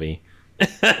this movie.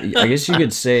 I guess you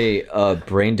could say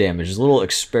brain damage is a little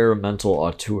experimental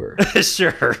auteur.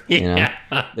 Sure. Yeah. You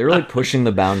know? They're really pushing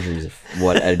the boundaries of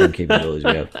what editing capabilities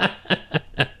we have.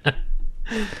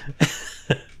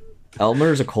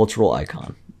 Elmer is a cultural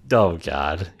icon. Oh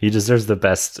God, he deserves the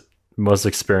best, most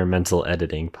experimental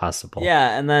editing possible.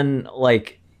 Yeah, and then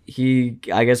like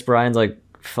I guess Brian's like,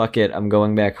 "Fuck it, I'm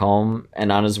going back home."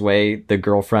 And on his way, the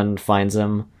girlfriend finds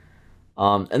him.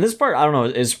 And this part, I don't know,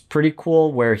 is pretty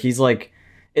cool. Where he's like,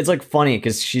 it's like funny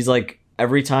because she's like,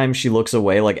 every time she looks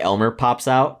away, like Elmer pops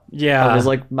out, of his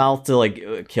like mouth to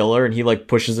like kill her, and he like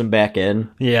pushes him back in.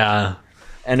 Yeah,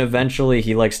 and eventually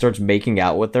he like starts making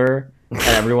out with her. And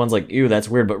everyone's like, "Ew, that's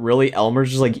weird." But really,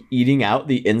 Elmer's just like eating out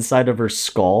the inside of her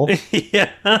skull. Yeah.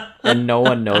 And no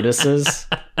one notices.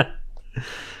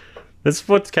 That's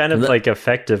what's kind of like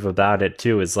effective about it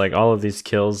too, is like all of these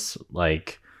kills,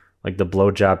 like the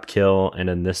blowjob kill and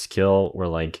then this kill, where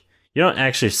like you don't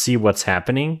actually see what's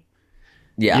happening.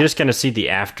 Yeah. You just kind of see the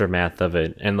aftermath of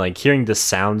it, and like hearing the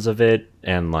sounds of it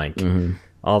and like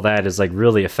all that is like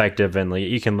really effective, and like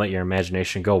you can let your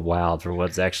imagination go wild for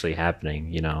what's actually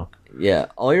happening, you know? Yeah,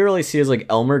 all you really see is like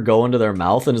Elmer go into their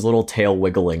mouth and his little tail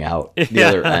wiggling out the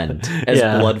other end as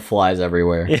blood flies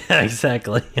everywhere. Yeah,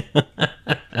 exactly.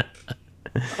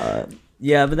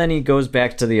 Yeah, but then he goes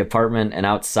back to the apartment, and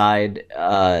outside,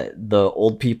 the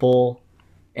old people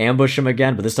ambush him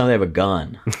again, but this time they have a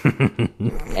gun.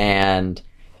 And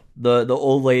the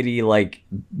old lady like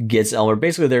gets Elmer.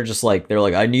 Basically, they're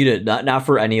like, "I need it," not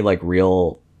for any like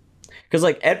real. Because,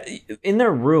 like, in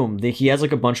their room, he has,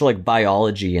 like, a bunch of, like,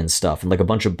 biology and stuff and, like, a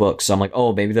bunch of books. So I'm like,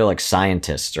 oh, maybe they're, like,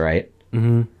 scientists, right?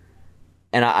 Mm-hmm.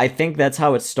 And I think that's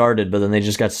how it started, but then they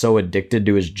just got so addicted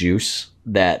to his juice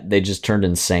that they just turned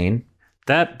insane.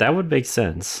 That would make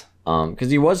sense. Because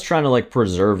he was trying to, like,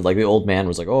 preserve, like, the old man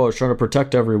was like, "Oh, I was trying to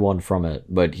protect everyone from it."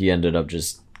 But he ended up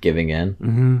just giving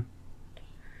in.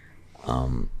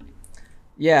 Mm-hmm.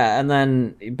 Yeah, and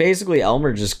then basically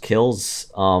Elmer just kills...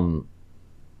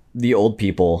 the old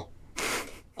people,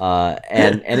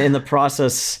 and in the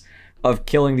process of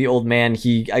killing the old man,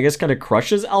 he I guess kind of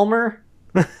crushes Elmer,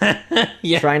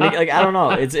 Yeah. Trying to, like, I don't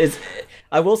know. It's.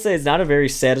 I will say it's not a very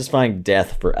satisfying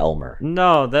death for Elmer.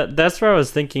 No, that's where I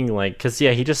was thinking, like, because,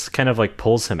 yeah, he just kind of, like,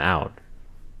 pulls him out.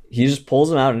 He just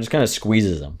pulls him out and just kind of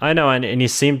squeezes him. I know, and he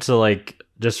seemed to, like,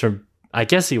 just from... I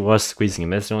guess he was squeezing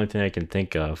him. That's the only thing I can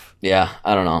think of. Yeah,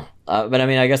 I don't know. But, I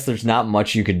mean, I guess there's not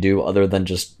much you could do other than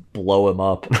just blow him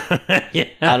up. Yeah.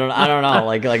 I don't know.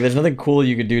 Like, there's nothing cool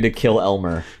you could do to kill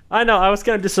Elmer. I know. I was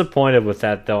kind of disappointed with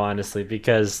that, though, honestly,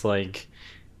 because, like,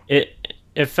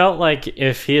 it felt like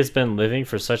if he has been living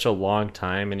for such a long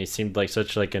time and he seemed like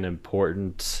such like an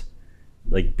important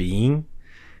like being,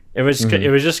 it was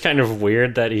just kind of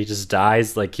weird that he just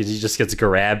dies, like he just gets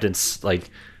grabbed and like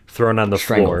thrown on the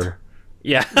floor.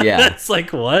 Yeah. It's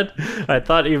like, what? I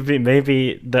thought he'd be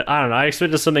maybe I don't know. I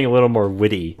expected something a little more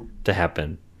witty to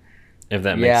happen, if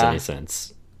that makes any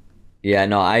sense. Yeah,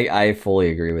 no, I fully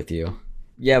agree with you.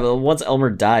 Yeah, but once Elmer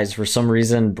dies, for some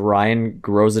reason, Brian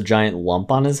grows a giant lump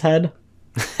on his head.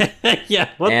 Yeah,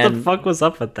 what the fuck was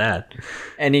up with that?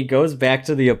 And he goes back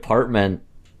to the apartment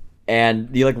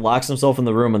and he like locks himself in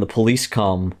the room and the police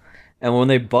come, and when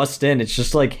they bust in, it's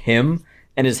just like him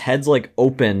and his head's like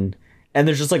open and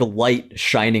there's just like a light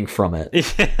shining from it.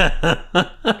 Yeah.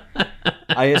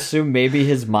 I assume maybe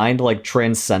his mind like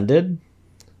transcended.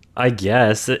 I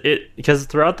guess it because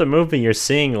throughout the movie you're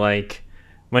seeing like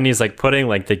when he's like putting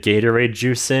like the Gatorade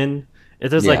juice in,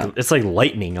 like it's like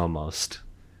lightning almost.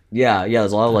 Yeah,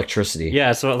 there's a lot of electricity.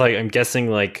 Yeah, so like I'm guessing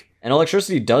like and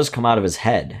electricity does come out of his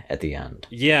head at the end.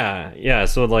 Yeah.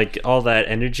 So like all that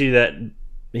energy that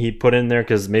he put in there,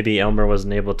 because maybe Elmer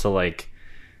wasn't able to like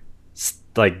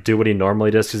do what he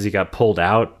normally does because he got pulled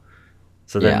out.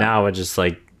 So then now it just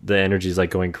like the energy's like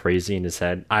going crazy in his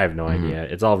head. I have no idea.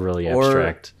 It's all really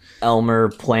abstract. Or Elmer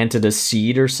planted a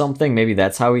seed or something. Maybe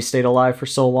that's how he stayed alive for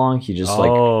so long. He just I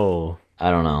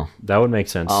don't know. That would make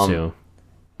sense too.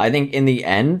 I think in the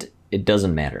end, it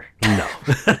doesn't matter. No.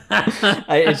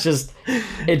 It's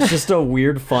just a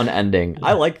weird, fun ending.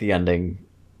 I like the ending.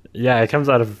 Yeah, it comes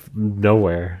out of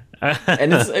nowhere.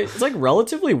 And it's like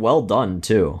relatively well done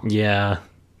too. Yeah.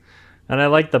 And I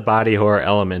like the body horror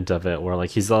element of it, where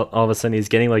like he's all of a sudden he's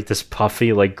getting like this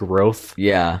puffy like growth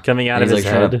coming out of his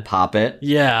head. Trying to pop it.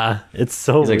 Yeah, it's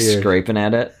so weird. He's like scraping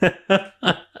at it.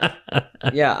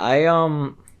 Yeah,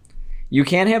 you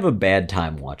can't have a bad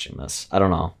time watching this. I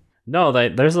don't know. No,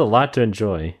 there's a lot to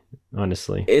enjoy,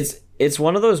 honestly. It's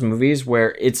one of those movies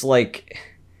where it's like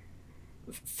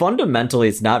fundamentally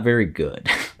it's not very good.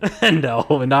 No,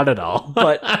 not at all.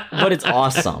 but it's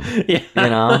awesome. Yeah. You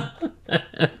know?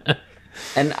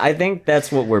 And I think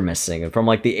that's what we're missing from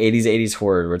like the 80s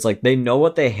horror, where it's like they know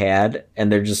what they had and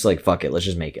they're just like, fuck it, let's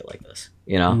just make it like this.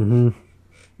 You know? Mm-hmm.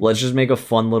 Let's just make a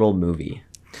fun little movie.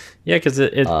 Yeah, because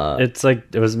it's like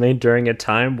it was made during a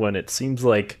time when it seems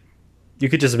like you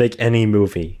could just make any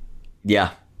movie.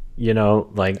 Yeah. You know,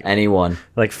 like anyone.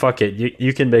 Like fuck it.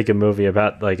 You can make a movie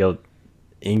about like a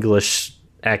English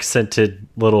accented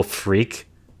little freak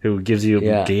who gives you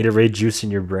Gatorade juice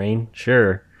in your brain.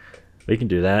 Sure. We can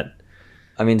do that.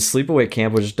 I mean, Sleepaway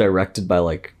Camp was just directed by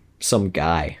like some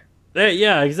guy.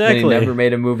 Yeah, exactly. And he never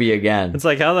made a movie again. It's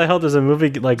like, how the hell does a movie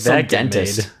like some that get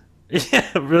dentist made?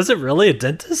 Yeah, was it really a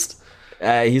dentist?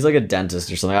 He's like a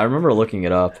dentist or something. I remember looking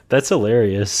it up. That's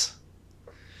hilarious.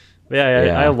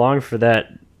 Yeah, I long for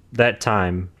that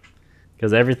time,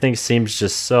 because everything seems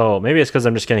just so. Maybe it's because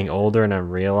I'm just getting older and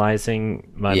I'm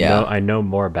realizing I know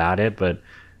more about it, but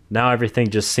now everything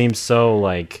just seems so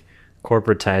like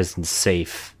corporatized and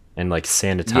safe and like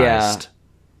sanitized. Yeah,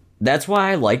 that's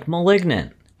why I like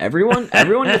Malignant. Everyone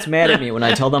gets mad at me when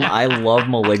I tell them I love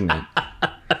Malignant.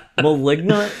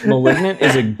 Malignant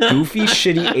is a goofy,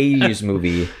 shitty 80s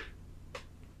movie,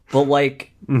 but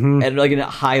like at like a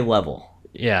high level.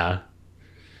 Yeah.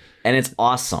 And it's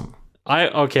awesome. My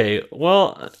only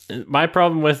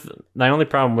problem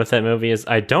with that movie is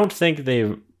I don't think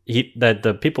that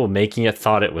the people making it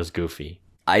thought it was goofy.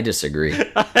 I disagree.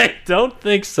 I don't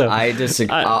think so. I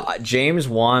disagree. James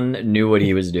Wan knew what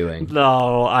he was doing.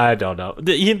 No, I don't know.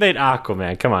 He made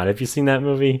Aquaman. Come on, have you seen that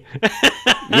movie?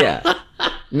 Yeah.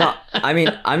 No, I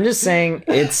mean, I'm just saying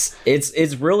it's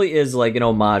really is like an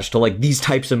homage to like these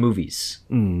types of movies.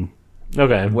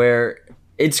 Okay. Where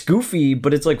it's goofy,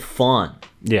 but it's like fun.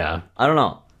 Yeah. I don't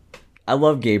know. I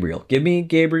love Gabriel. Give me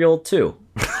Gabriel too.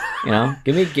 You know?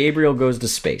 Give me Gabriel Goes to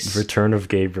Space. Return of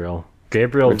Gabriel.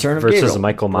 Versus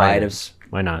Michael Myers.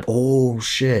 Why not? Oh,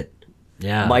 shit.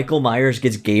 Yeah. Michael Myers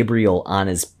gets Gabriel on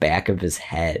his back of his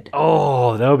head.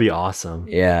 Oh, that would be awesome.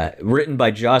 Yeah. Written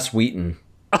by Joss Whedon.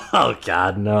 Oh,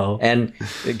 God, no. And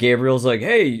Gabriel's like,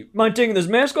 hey, mind taking this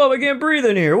mask off? I can't breathe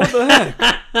in here. What the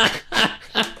heck?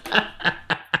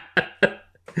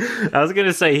 I was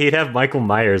gonna say he'd have Michael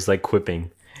Myers like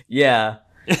quipping. Yeah,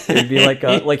 it'd be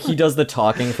like he does the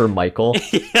talking for Michael.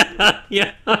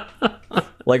 Yeah.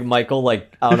 Like Michael,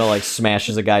 like I don't know, like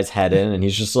smashes a guy's head in, and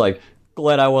he's just like,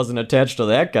 glad I wasn't attached to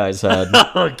that guy's head.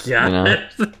 Oh god. You know?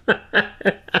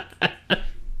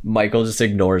 Michael just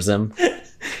ignores him.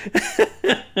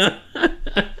 That'd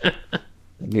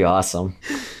be awesome.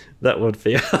 That would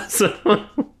be awesome.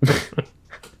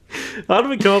 How do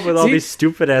we come up with all these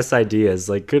stupid ass ideas?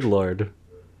 Like, good lord.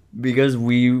 Because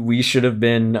we should have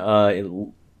been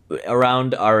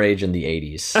around our age in the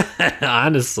 80s.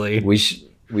 Honestly.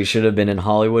 We should have been in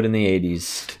Hollywood in the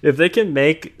 80s. If they can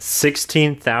make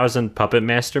 16,000 Puppet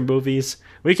Master movies,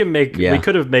 we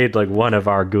could have made like one of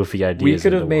our goofy ideas. We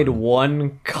could have made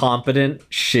one competent,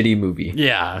 shitty movie.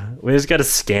 Yeah. We just got to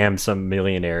scam some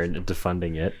millionaire into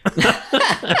funding it.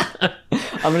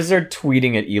 I'm going to start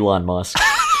tweeting at Elon Musk.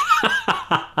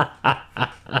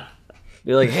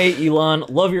 Be like, hey, Elon,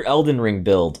 love your Elden Ring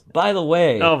build. By the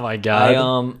way, oh my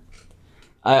god,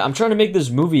 I'm trying to make this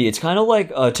movie. It's kind of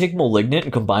like take Malignant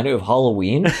and combine it with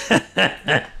Halloween.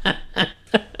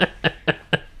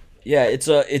 Yeah,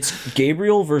 it's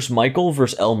Gabriel versus Michael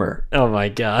versus Elmer. Oh my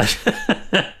god,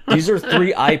 these are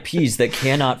 3 IPs that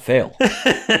cannot fail.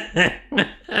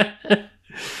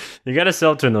 You gotta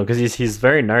sell it to him though, because he's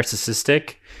very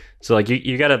narcissistic. So like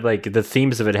you gotta like the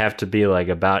themes of it have to be like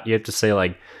about. You have to say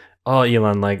like, oh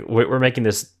Elon, like we're making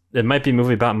this. It might be a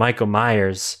movie about Michael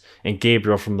Myers and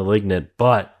Gabriel from Malignant,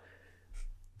 but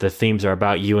the themes are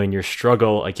about you and your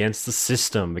struggle against the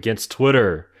system, against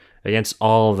Twitter, against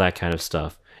all of that kind of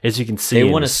stuff. As you can see, they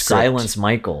want to silence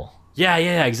Michael. Yeah,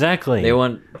 exactly.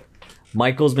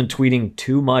 Michael's been tweeting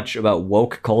too much about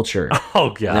woke culture. Oh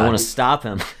god, and they want to stop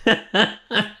him.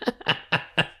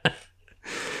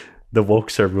 The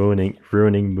wokes are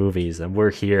ruining movies, and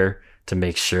we're here to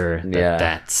make sure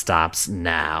that stops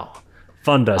now.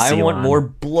 Fund us, I Elon. want more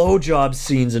blowjob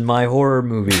scenes in my horror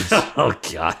movies. Oh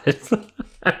god.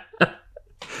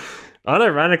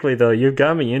 Unironically, though, you've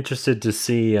got me interested to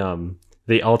see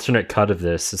the alternate cut of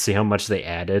this and see how much they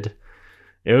added.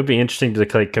 It would be interesting to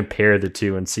like compare the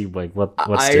two and see like what's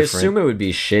different. I assume it would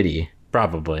be shitty.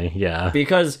 Probably, yeah.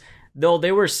 Because though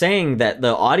they were saying that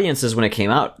the audiences when it came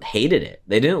out hated it.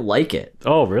 They didn't like it.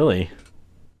 Oh, really?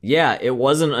 Yeah, it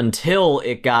wasn't until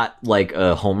it got like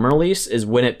a home release is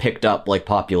when it picked up like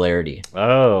popularity.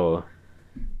 Oh.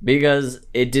 Because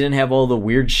it didn't have all the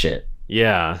weird shit.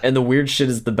 Yeah. And the weird shit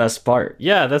is the best part.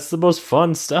 Yeah, that's the most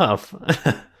fun stuff.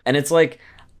 And it's like,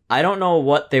 I don't know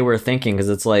what they were thinking, because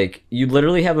it's like, you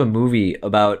literally have a movie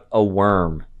about a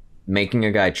worm making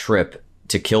a guy trip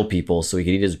to kill people so he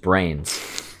could eat his brains.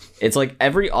 It's like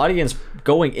every audience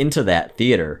going into that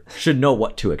theater should know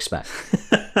what to expect.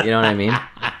 You know what I mean?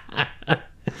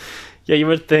 Yeah, you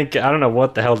would think, I don't know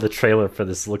what the hell the trailer for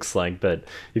this looks like, but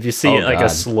if you see a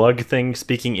slug thing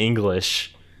speaking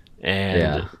English,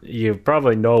 and you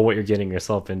probably know what you're getting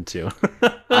yourself into.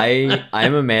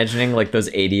 I'm imagining like those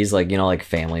 80s, like, you know, like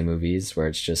family movies where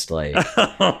it's just like,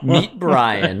 meet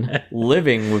Brian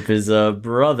living with his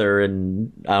brother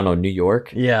in, I don't know, New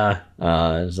York. Yeah.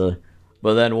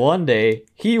 But then one day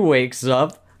he wakes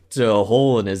up to a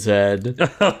hole in his head.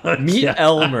 Meet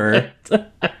Elmer.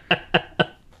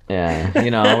 Yeah,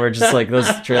 you know, we're just like those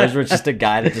trailers where it's just a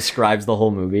guy that describes the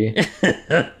whole movie.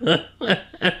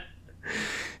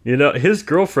 You know, his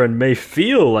girlfriend may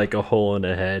feel like a hole in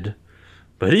the head,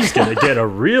 but he's gonna get a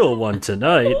real one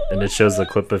tonight. And it shows a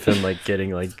clip of him like getting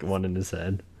like one in his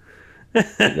head.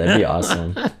 That'd be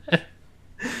awesome.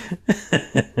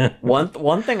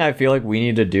 One thing I feel like we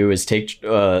need to do is take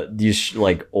these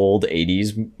like old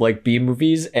 80s like B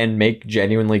movies and make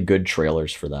genuinely good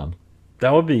trailers for them.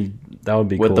 That would be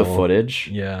with cool. The footage.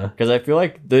 Yeah, because I feel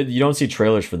like you don't see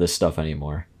trailers for this stuff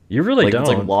anymore. You really don't. It's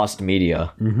like lost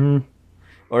media. Mm-hmm.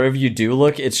 Or if you do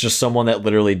look, it's just someone that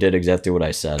literally did exactly what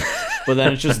I said. But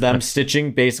then it's just them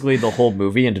stitching basically the whole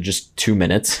movie into just 2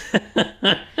 minutes.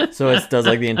 So it does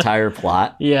like the entire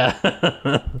plot. Yeah.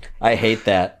 I hate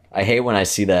that. I hate when I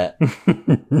see that.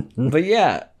 But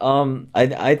yeah,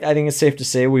 I think it's safe to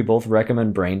say we both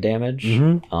recommend Brain Damage.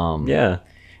 Mm-hmm. Yeah.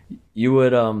 You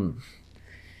would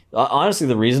honestly,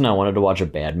 the reason I wanted to watch a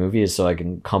bad movie is so I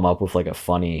can come up with like a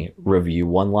funny review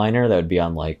one-liner that would be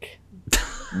on like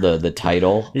the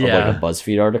title of like a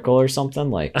BuzzFeed article or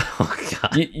something. Like, oh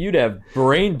god, you'd have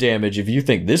brain damage if you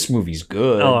think this movie's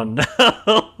good. Oh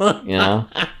no. You know.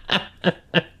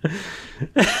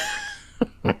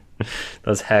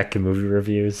 Those hack movie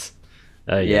reviews.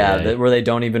 Where they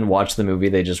don't even watch the movie,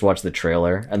 they just watch the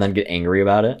trailer and then get angry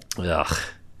about it. Ugh.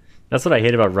 That's what I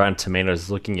hate about Rotten Tomatoes,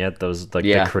 looking at those like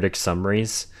the critic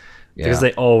summaries. Because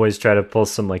they always try to pull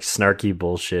some like snarky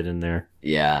bullshit in there.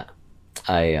 Yeah.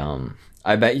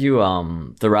 I bet you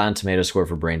the Rotten Tomato score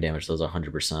for Brain Damage was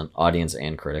 100%, audience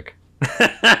and critic.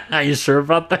 Are you sure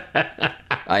about that?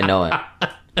 I know it.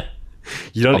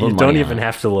 You don't even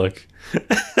have to look.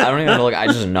 I don't even have to look. I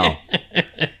just know.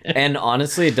 And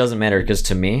honestly, it doesn't matter because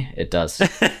to me, it does.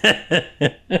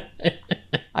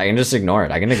 I can just ignore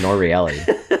it. I can ignore reality.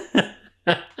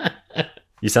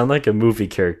 You sound like a movie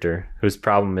character whose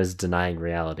problem is denying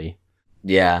reality.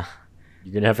 Yeah.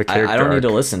 You're going to have a character I don't need to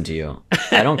arc. listen to you.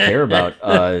 I don't care about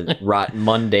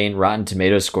mundane Rotten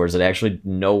Tomato scores that actually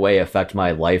no way affect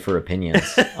my life or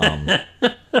opinions. But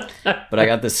I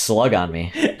got this slug on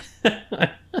me.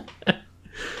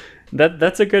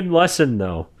 That's a good lesson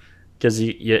though, because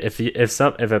if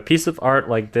a piece of art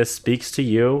like this speaks to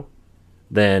you,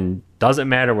 then doesn't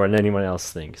matter what anyone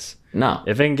else thinks. No.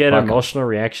 If it can get an emotional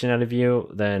reaction out of you,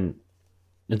 then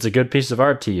it's a good piece of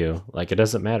art to you. Like, it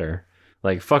doesn't matter.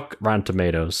 Like, fuck Rotten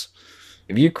Tomatoes.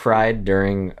 If you cried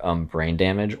during Brain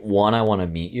Damage, 1, I want to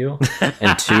meet you,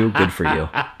 and 2, good for you.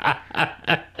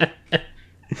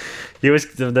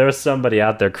 There was somebody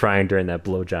out there crying during that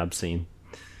blowjob scene.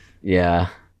 Yeah.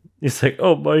 He's like,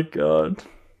 oh my god.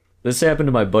 This happened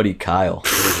to my buddy Kyle.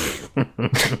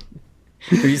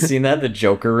 Have you seen that? The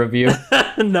Joker review?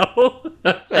 No.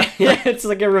 Yeah, it's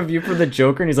like a review for the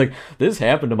Joker, and he's like, this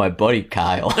happened to my buddy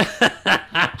Kyle.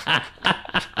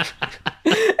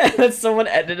 And then someone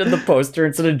edited the poster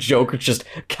instead of Joker, just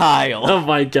Kyle. Oh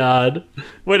my god.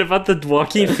 Wait, about the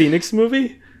Joaquin Phoenix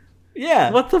movie? Yeah.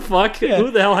 What the fuck? Yeah.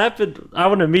 Who the hell happened? I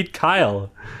want to meet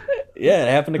Kyle. Yeah,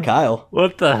 it happened to Kyle.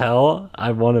 What the hell?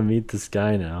 I want to meet this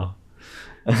guy now.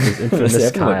 This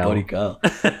happened to my buddy Kyle.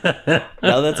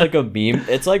 Now that's like a meme.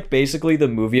 It's like basically the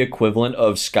movie equivalent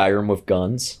of Skyrim with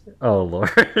guns. Oh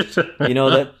lord. You know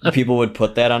that people would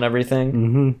put that on everything?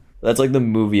 Mm-hmm. That's like the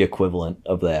movie equivalent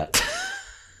of that.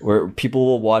 Where people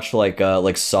will watch like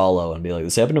Solo and be like,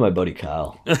 this happened to my buddy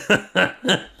Kyle.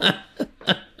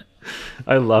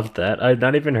 I love that. I've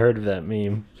not even heard of that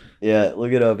meme. Yeah,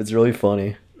 look it up. It's really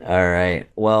funny. All right.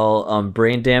 Well,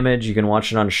 Brain Damage, you can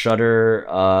watch it on Shudder.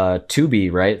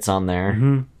 Tubi, right? It's on there.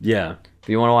 Mm-hmm. Yeah. If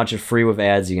you want to watch it free with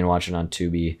ads, you can watch it on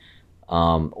Tubi,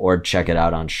 or check it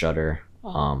out on Shudder.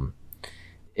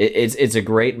 It's a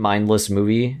great mindless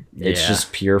movie. It's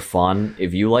just pure fun.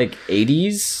 If you like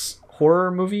 80s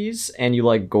horror movies and you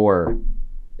like gore,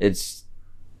 it's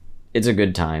a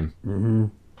good time. Mm-hmm.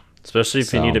 Especially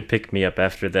if you need to pick me up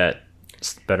after that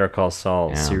Better Call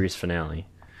Saul series finale.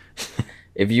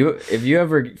 If you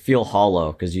ever feel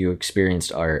hollow because you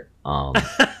experienced art, go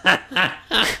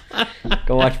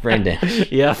watch Brain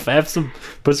Damage. Yeah,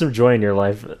 put some joy in your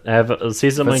life.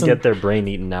 See someone get their brain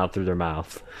eaten out through their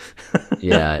mouth.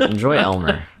 Yeah, enjoy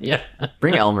Elmer. Yeah,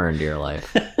 bring Elmer into your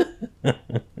life.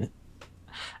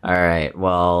 All right,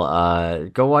 well,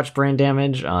 go watch Brain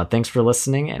Damage. Thanks for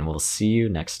listening, and we'll see you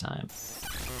next time.